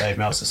to what Dave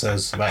Meltzer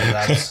says about his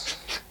abs.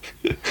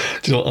 Do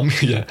you know what?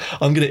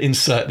 I'm going to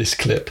insert this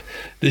clip.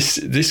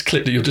 This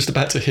clip that you're just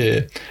about to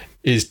hear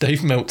is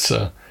Dave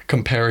Meltzer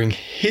comparing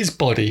his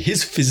body,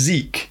 his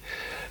physique,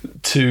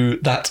 to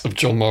that of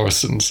John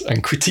Morrison's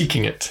and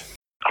critiquing it.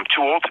 I'm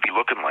too old to be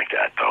looking like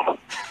that, though.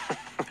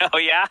 Oh,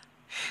 yeah?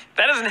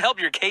 That doesn't help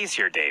your case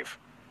here, Dave.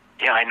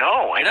 Yeah, I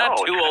know. You're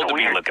not too old to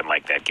be looking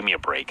like that. Give me a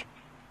break.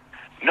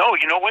 No,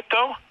 you know what,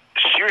 though?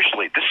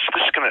 Seriously, this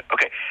is gonna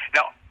okay.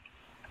 Now,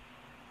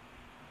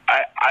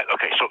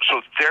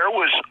 So there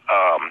was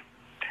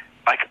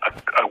like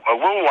a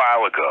little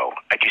while ago,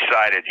 I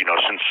decided,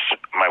 since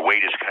my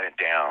weight is kind of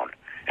down,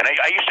 and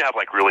I used to have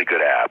like really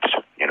good abs.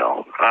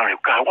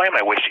 God, why am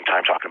I wasting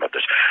time talking about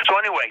this? So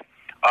anyway,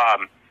 I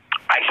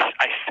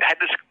had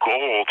this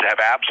goal to have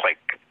abs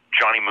like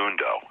Johnny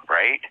Mundo,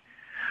 right?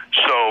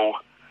 So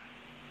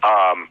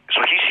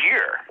he's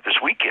here this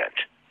weekend,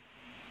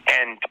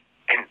 and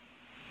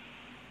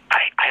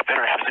I have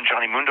better abs than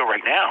Johnny Mundo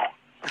right now.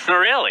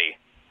 Really?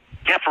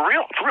 Yeah, for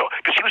real.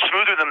 Because he was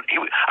smoother than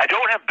I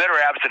don't have better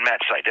abs than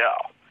Matt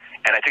Sydal,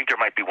 and I think there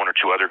might be one or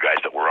two other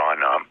guys that were on.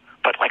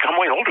 But like I'm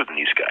way older than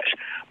these guys.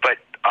 But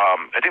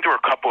I think there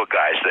were a couple of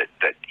guys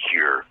that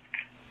here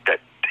that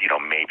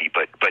maybe.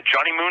 But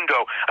Johnny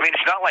Mundo. I mean,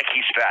 it's not like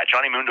he's fat.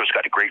 Johnny Mundo's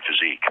got a great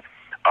physique.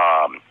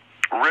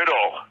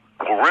 Riddle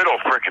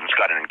frickin's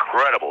got an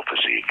incredible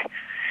physique.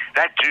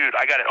 That dude,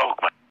 I got it. Oh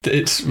my.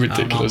 It's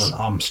ridiculous.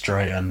 I'm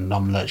straight and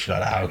I'm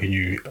literally like, how can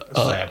you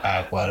say a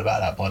bad word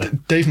about that body?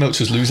 Dave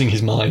Meltzer's losing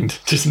his mind.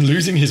 Just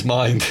losing his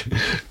mind.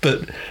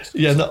 But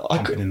yeah, no,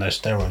 I'm getting those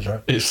steroids,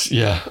 right? It's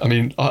I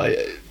mean,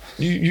 I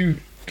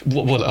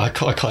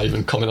can't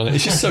even comment on it.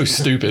 It's just so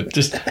stupid.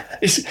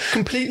 It's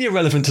completely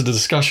irrelevant to the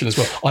discussion as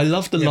well. I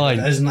love the line.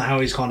 Isn't that how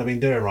he's kind of been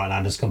doing right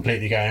now? Just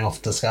completely going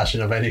off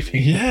discussion of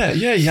anything. Yeah.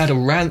 He had a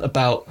rant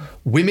about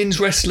women's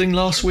wrestling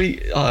last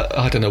week.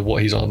 I don't know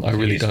what he's on. I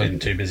really don't. He's been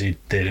too busy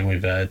dealing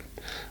with a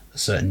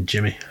certain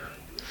Jimmy.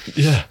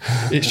 Yeah,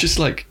 it's just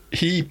like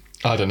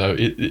I don't know.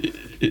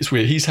 It's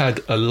weird. He's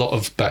had a lot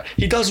of back.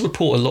 He does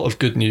report a lot of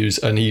good news,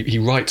 and he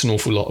writes an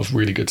awful lot of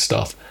really good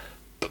stuff.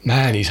 But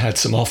man, he's had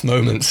some off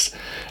moments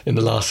in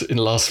the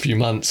last few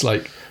months.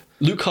 Like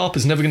Luke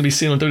Harper's never going to be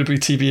seen on WWE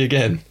TV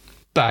again.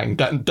 Bang!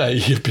 That day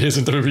he appears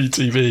on WWE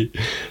TV.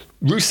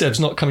 Rusev's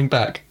not coming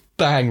back.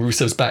 Bang!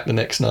 Rusev's back the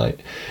next night.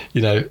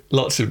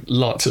 Lots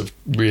of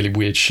really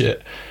weird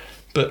shit.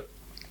 But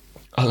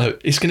I don't know,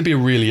 it's going to be a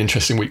really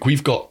interesting week.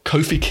 We've got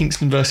Kofi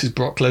Kingston versus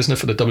Brock Lesnar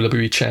for the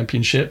WWE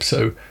Championship,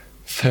 so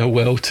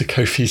farewell to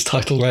Kofi's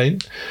title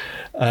reign.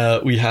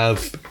 We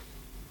have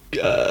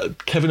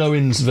Kevin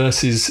Owens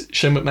versus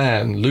Shane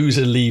McMahon.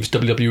 Loser leaves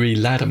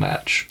WWE ladder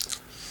match.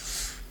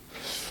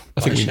 I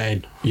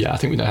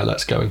think we know how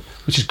that's going,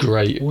 which is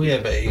great. Well,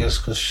 yeah, but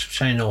because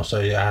Shane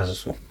also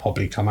has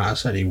probably come out and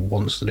said he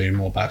wants to do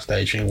more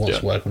backstage and he wants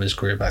to work on his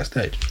career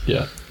backstage.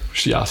 Yeah,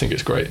 I think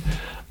it's great.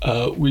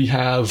 We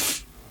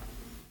have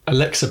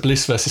Alexa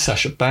Bliss versus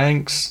Sasha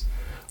Banks.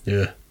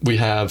 Yeah. We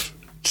have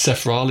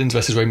Seth Rollins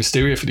versus Rey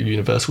Mysterio for the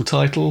Universal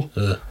title.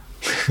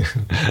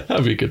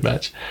 That'd be a good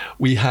match.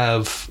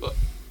 And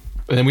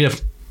then we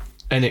have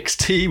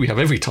NXT. We have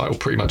every title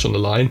pretty much on the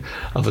line,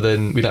 other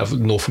than we don't have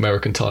North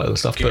American title and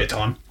stuff. Give it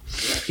time.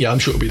 Yeah, I'm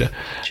sure it'll be there.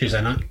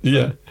 Tuesday night.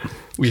 Yeah.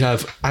 We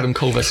have Adam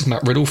Cole versus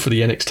Matt Riddle for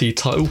the NXT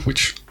title,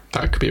 which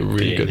that could be a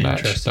really good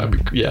match. It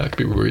could be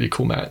a really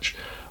cool match.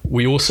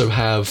 We also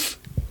have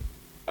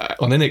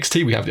on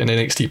NXT, we have an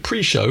NXT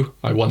pre-show,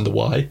 I wonder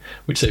why,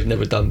 which they've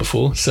never done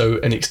before. So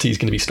NXT is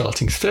going to be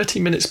starting 30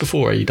 minutes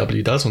before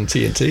AEW does on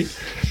TNT.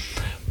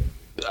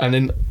 And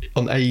then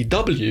on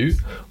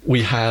AEW,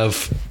 we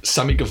have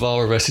Sammy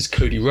Guevara versus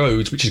Cody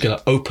Rhodes, which is going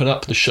to open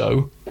up the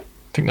show. I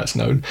think that's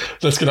known.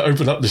 That's going to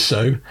open up the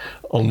show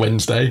on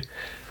Wednesday.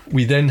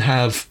 We then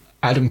have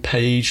Adam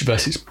Page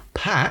versus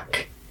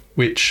Pac,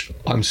 which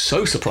I'm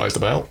so surprised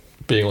about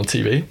being on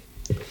TV.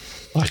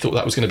 I thought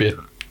that was going to be a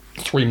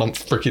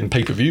 3-month freaking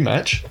pay-per-view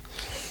match,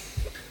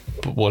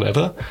 but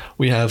whatever.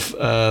 We have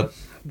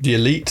the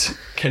Elite,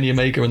 Kenny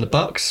Omega and the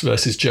Bucks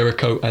versus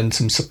Jericho and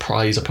some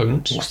surprise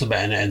opponents. What's the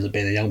bet? And it ends up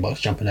being the Young Bucks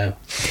jumping over.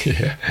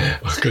 Yeah,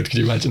 oh, good. Can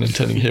you imagine them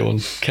turning heel on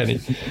Kenny?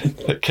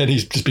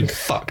 Kenny's just been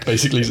fucked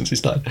basically since he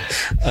started.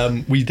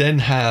 We then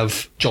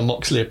have John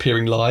Moxley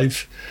appearing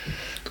live.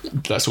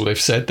 That's all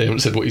they've said. They haven't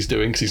said what he's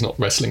doing because he's not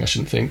wrestling, I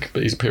shouldn't think,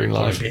 but he's appearing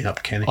live. Beating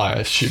up Kenny. I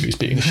assume he's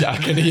beating the shit out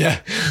of Kenny.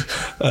 Yeah.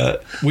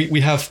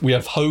 We have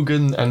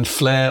Hogan and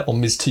Flair on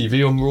Miz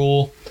TV on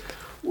Raw.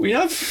 We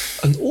have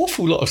an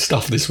awful lot of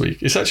stuff this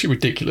week. It's actually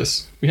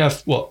ridiculous. We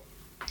have 9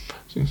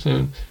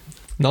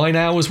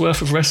 hours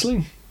worth of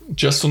wrestling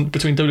just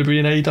between WWE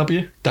and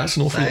AEW. That's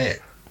an awful lot. It?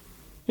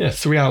 Yeah,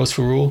 3 hours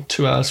for Raw,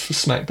 2 hours for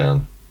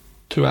Smackdown,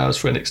 2 hours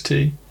for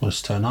NXT. Well,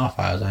 it's 2.5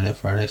 hours, ain't it,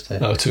 for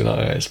NXT? Oh,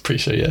 2.5 hours. Pretty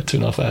sure, yeah,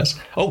 2.5 hours.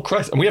 Oh,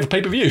 Christ. And we have a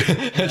pay-per-view,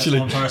 actually. That's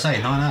what I'm trying to say,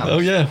 9 hours. Oh,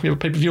 yeah, we have a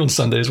pay-per-view on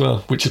Sunday as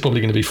well, which is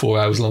probably going to be 4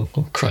 hours long.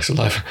 Oh, Christ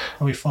alive.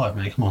 Probably 5,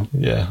 mate, come on.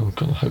 Yeah, oh,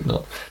 God, I hope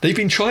not. They've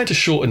been trying to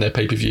shorten their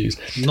pay-per-views.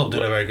 Not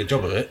doing a very good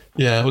job of it.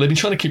 Yeah, well, they've been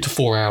trying to keep to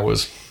 4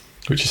 hours,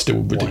 which is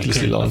still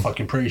ridiculously long. The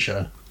fucking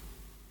pre-show.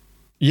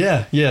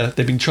 Yeah,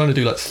 they've been trying to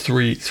do like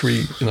three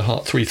and a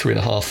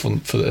half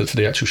for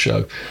the actual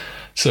show.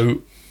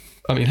 So,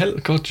 I mean, Hell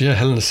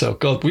in a Cell.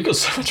 God, we've got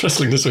so much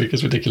wrestling this week.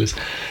 It's ridiculous.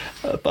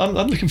 But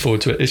I'm looking forward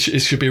to it.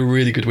 It should be a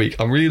really good week.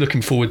 I'm really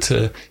looking forward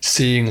to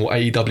seeing what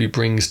AEW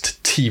brings to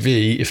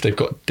TV, if they've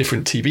got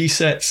different TV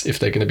sets, if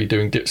they're going to be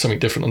doing something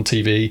different on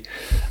TV,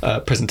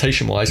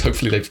 presentation-wise.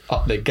 Hopefully they've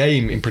upped their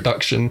game in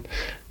production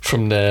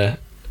from their...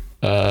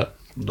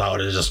 No,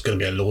 there's just going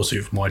to be a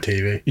lawsuit for my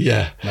TV.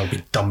 Yeah. They'll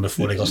be done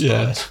before they got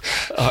started.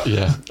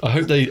 Yeah. I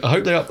hope they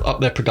up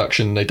their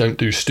production. They don't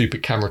do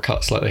stupid camera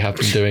cuts like they have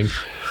been doing,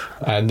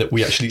 and that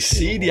we actually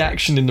see the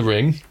action in the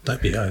ring.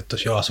 Don't be. You're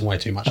asking way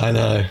too much. I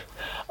know.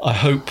 I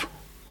hope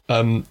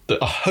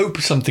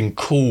something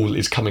cool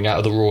is coming out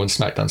of the Raw and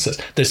SmackDown sets.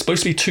 There's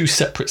supposed to be 2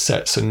 separate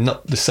sets and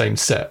not the same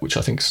set, which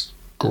I think's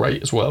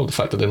great as well, the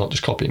fact that they're not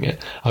just copying it.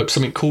 I hope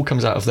something cool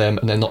comes out of them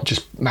and they're not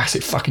just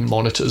massive fucking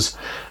monitors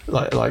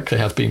like they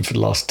have been for the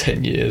last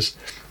 10 years.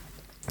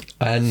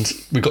 And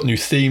we've got new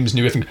themes,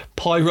 new everything.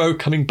 Pyro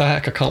coming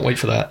back, I can't wait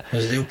for that.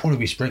 It'll probably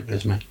be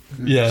sprinklers, man.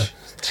 Yeah.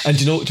 And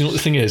do you know what the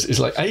thing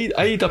is like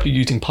AEW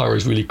using pyro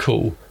is really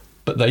cool,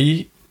 but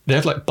they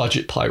have like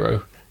budget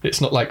pyro. It's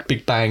not like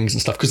big bangs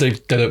and stuff because they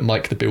don't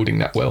mic the building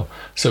that well.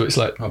 So it's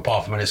like,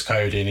 apart from when it's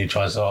Cody and he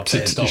tries to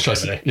upset his dog. He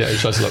tries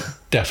to like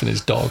deafen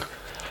his dog.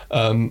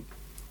 I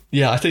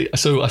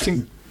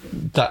think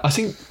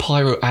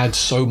pyro adds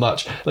so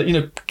much. Like, you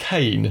know,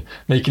 Kane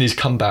making his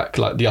comeback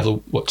like the other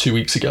 2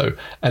 weeks ago,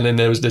 and then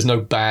there's no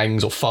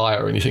bangs or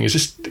fire or anything.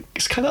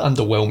 It's kind of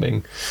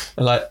underwhelming.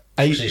 And like,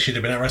 he should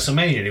have been at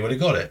WrestleMania and he would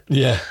have got it.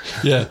 Yeah.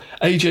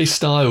 AJ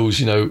Styles,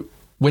 you know,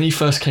 when he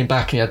first came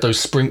back and he had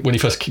those when he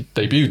first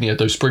debuted and he had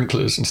those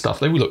sprinklers and stuff,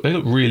 they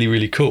look really,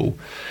 really cool.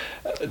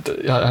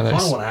 I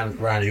want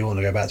Randy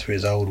Orton to go back to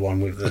his old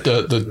one with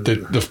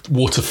the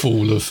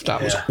waterfall of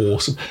that was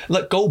awesome.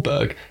 Like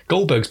Goldberg's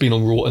been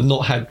on Raw and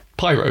not had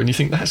pyro, and you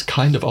think that's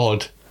kind of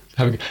odd.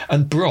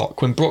 And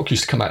Brock, when Brock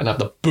used to come out and have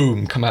the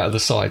boom come out of the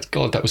side,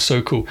 God, that was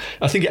so cool.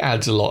 I think it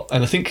adds a lot,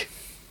 and I think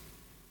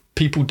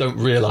people don't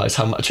realise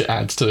how much it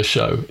adds to the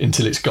show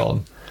until it's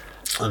gone.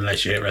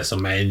 Unless you hit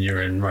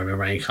WrestleMania and Roman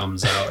Reigns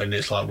comes out and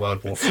it's like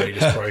World War III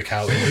just broke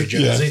out in New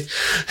Jersey.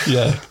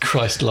 Yeah,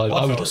 Christ alive.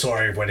 I felt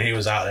sorry when he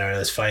was out there and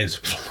there's flames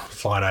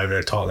flying over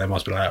the top. They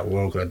must be like,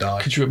 we're all going to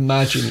die. Could you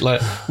imagine?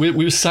 Like, we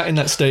were sat in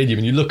that stadium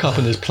and you look up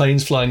and there's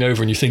planes flying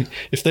over and you think,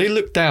 if they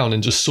looked down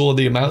and just saw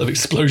the amount of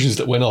explosions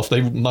that went off,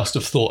 they must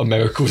have thought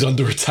America was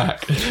under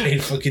attack. In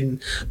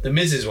fucking the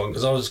Miz's one,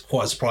 because I was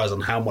quite surprised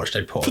on how much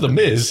they put For the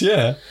Miz,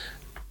 yeah.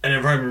 And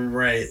then Roman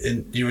Reigns,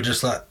 and you were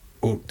just like,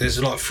 well,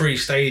 there's like 3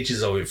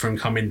 stages of it from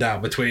coming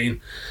down.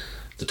 Between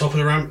the top of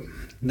the ramp,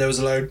 there was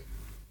a load.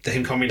 To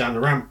him coming down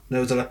the ramp, there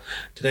was a load.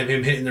 To then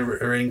him hitting the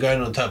ring,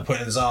 going on top,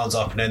 putting his arms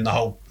up, and then the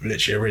whole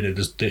arena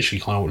just literally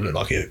kind of looked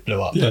like it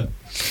blew up. Yeah,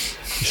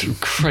 it's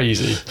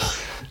crazy.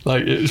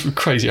 Like, it was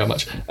crazy how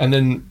much. And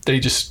then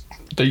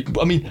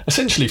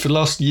essentially for the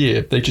last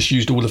year, they just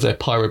used all of their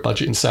pyro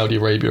budget in Saudi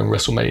Arabia and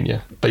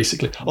WrestleMania,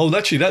 basically. Oh,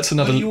 actually, that's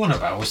another... What do you want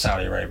about with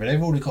Saudi Arabia?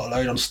 They've already got a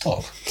load on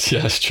stock.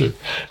 Yeah, that's true.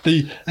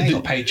 They ain't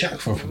got paid jack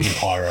for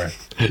pyro.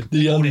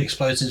 All the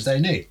explosives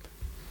they need.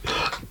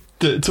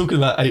 Talking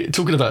about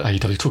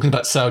AEW, talking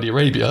about Saudi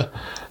Arabia,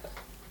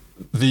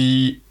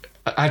 the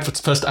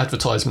first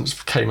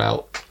advertisements came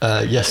out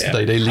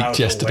yesterday. They leaked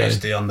yesterday.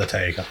 The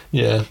Undertaker.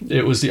 Yeah,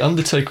 it was the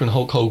Undertaker and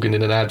Hulk Hogan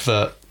in an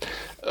advert.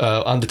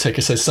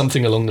 Undertaker says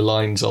something along the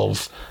lines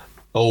of,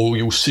 "Oh,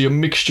 you'll see a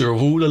mixture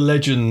of all the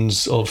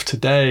legends of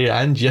today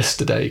and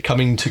yesterday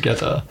coming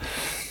together."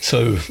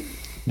 So,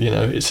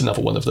 it's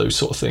another one of those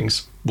sort of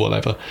things.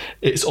 Whatever.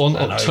 It's on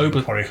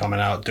October. Probably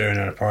coming out doing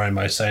a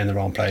promo, saying the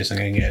wrong place and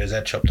going to get his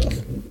head chopped off.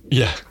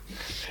 Yeah.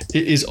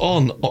 It is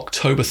on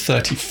October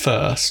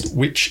 31st,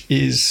 which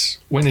is...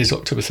 When is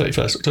October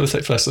 31st? October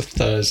 31st is a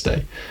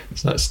Thursday.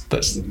 So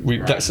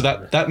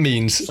that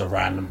means... It's a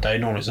random day.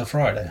 Normally it's a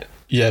Friday.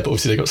 Yeah, but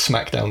obviously they got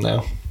Smackdown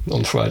now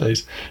on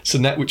Fridays.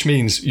 So which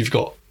means you've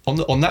got...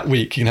 On that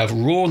week, you can have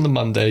Raw on the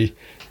Monday.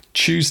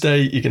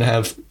 Tuesday, you can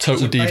have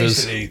Total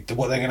Divas. Basically,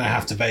 what they're going to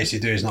have to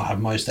basically do is not have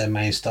most of their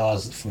main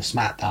stars from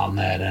SmackDown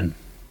there then,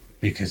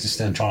 because it's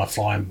then trying to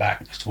fly them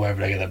back to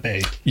wherever they're going to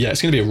be. Yeah,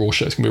 it's going to be a Raw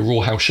show. It's going to be a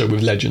Raw house show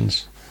with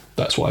legends.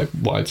 That's what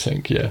I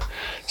think, yeah.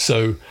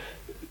 So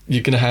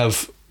you're going to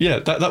have,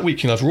 that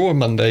week you can have Raw on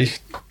Monday,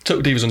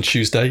 Total Divas on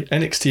Tuesday,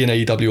 NXT and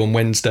AEW on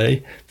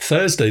Wednesday,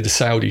 Thursday the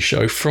Saudi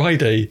show,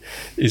 Friday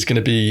is going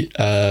to be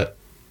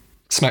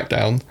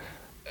SmackDown.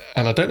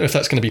 And I don't know if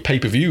that's going to be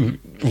pay-per-view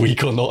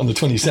week or not on the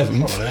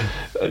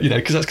 27th.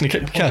 Because that's going to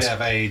kick the cast. We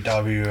have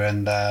AEW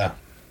and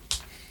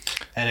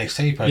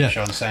NXT probably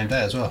show on the same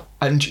day as well.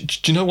 And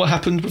do you know what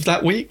happened with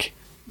that week?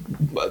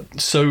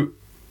 So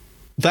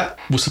that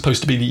was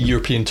supposed to be the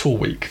European tour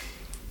week,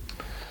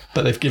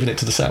 but they've given it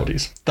to the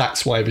Saudis.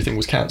 That's why everything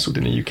was cancelled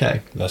in the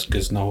UK. That's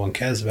because no one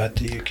cares about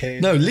the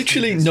UK. No,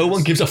 literally no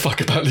one gives a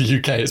fuck about the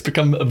UK. It's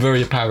become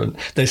very apparent.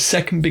 Their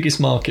second biggest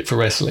market for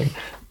wrestling.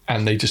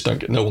 And they just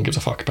no one gives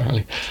a fuck,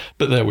 apparently.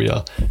 But there we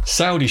are.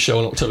 Saudi show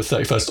on October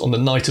 31st on the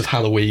night of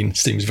Halloween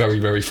seems very,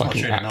 very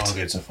fucking apt. No one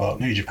gives a fuck.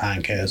 New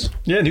Japan cares.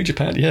 Yeah, New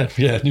Japan, yeah.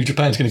 New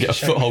Japan's going to get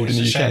a foothold in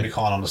the UK. It's a shame we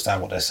can't understand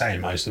what they're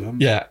saying, most of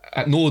them. Yeah,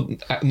 nor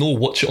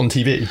watch it on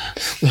TV.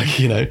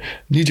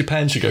 New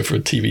Japan should go for a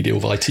TV deal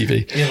with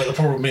ITV. Yeah, but the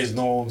problem is,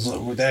 no one's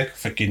with their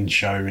freaking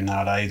show and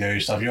how they do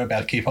stuff. You won't be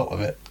able to keep up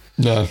with it.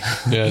 No,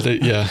 I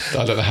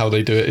don't know how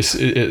they do it.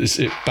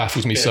 It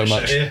baffles me so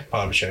much. Here,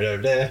 part of a show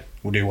over there.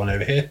 We'll do one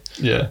over here.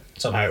 Yeah.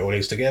 Somehow it all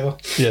links together.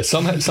 Yeah,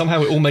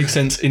 somehow it all makes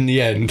sense in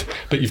the end,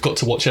 but you've got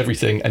to watch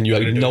everything and you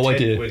have no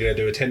idea. We're going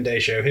to do a 10-day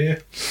show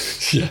here.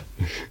 Yeah.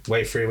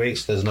 Wait 3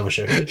 weeks, there's another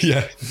show here.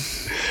 Yeah.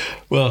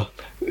 Well,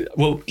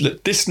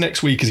 look, this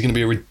next week is going to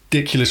be a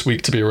ridiculous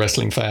week to be a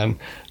wrestling fan.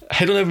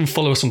 Head on over and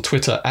follow us on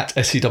Twitter at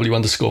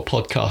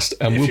SEW_podcast.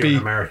 And we'll be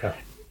in America.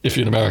 If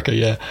you're in America,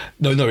 yeah.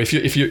 No. If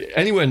you're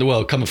anywhere in the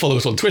world, come and follow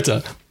us on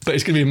Twitter. But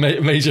it's going to be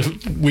a major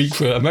week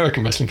for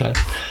American wrestling fans.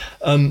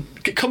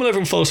 Come on over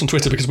and follow us on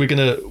Twitter because we're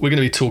gonna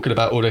be talking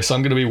about all this.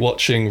 I'm going to be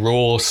watching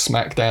Raw,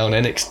 SmackDown,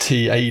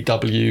 NXT,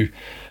 AEW.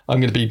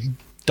 I'm going to be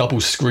double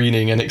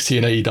screening NXT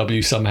and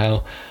AEW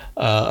somehow.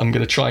 I'm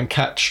going to try and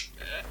catch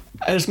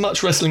as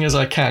much wrestling as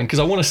I can because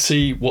I want to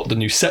see what the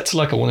new sets are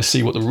like. I want to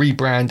see what the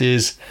rebrand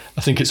is.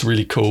 I think it's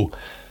really cool,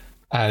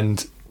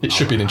 and it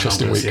should be an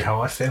interesting week. See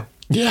how I feel.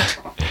 Yeah,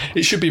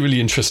 it should be a really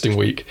interesting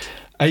week.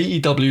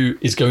 AEW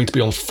is going to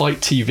be on Fight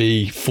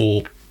TV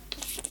for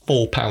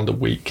 £4 a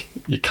week.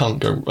 You can't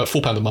go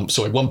 £4 a month.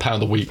 Sorry,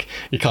 £1 a week.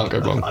 You can't go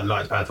wrong. I'd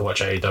like to be able to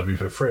watch AEW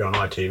for free on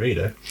ITV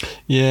though.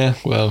 Yeah,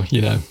 well,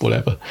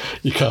 whatever.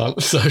 You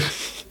can't. So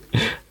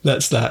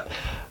that's that.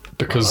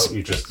 Because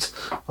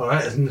all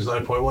right. There's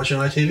no point watching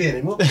ITV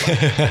anymore.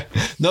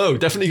 No,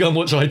 definitely go and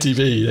watch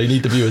ITV. They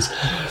need the viewers.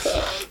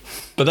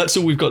 But that's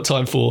all we've got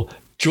time for.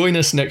 Join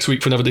us next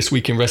week for another This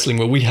Week in Wrestling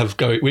where we're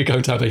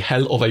going to have a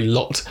hell of a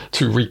lot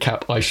to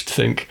recap, I should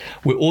think.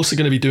 We're also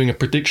going to be doing a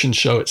prediction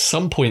show at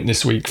some point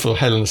this week for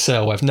Hell in a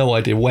Cell. I have no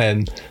idea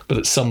when, but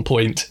at some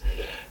point.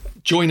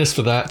 Join us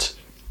for that.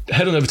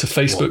 Head on over to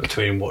Facebook.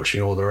 Between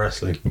watching all the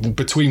wrestling,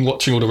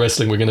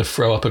 we're going to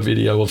throw up a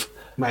video of...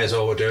 May as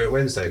well do it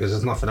Wednesday because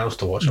there's nothing else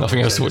to watch. Nothing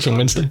else to watch on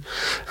Wednesday.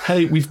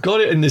 Hey, we've got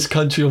it in this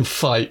country on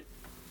Fight.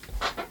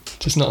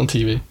 just not on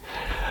TV.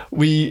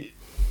 We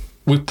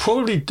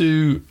probably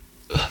do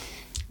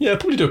a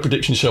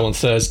prediction show on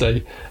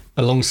Thursday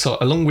along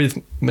with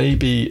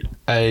maybe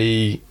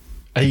a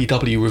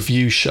AEW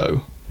review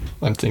show.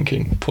 I'm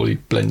thinking probably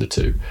blend the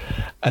two,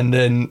 and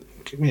then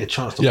give me a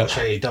chance to watch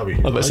AEW.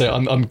 I'm about to say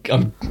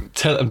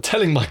I'm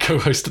telling my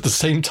co-host at the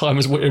same time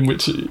as in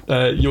which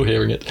you're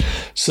hearing it.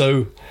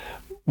 So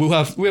we'll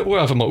have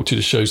a multitude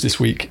of shows this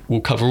week.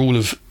 We'll cover all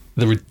of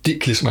the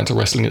ridiculous amount of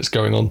wrestling that's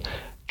going on.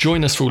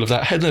 Join us for all of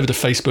that. Head over to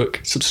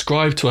Facebook.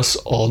 Subscribe to us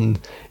on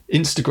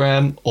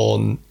Instagram,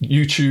 on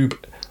YouTube.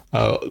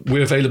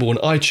 We're available on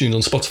iTunes,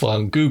 on Spotify,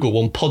 on Google,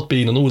 on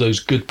Podbean, on all those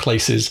good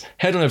places.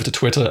 Head on over to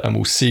Twitter, and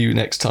we'll see you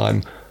next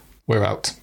time. We're out.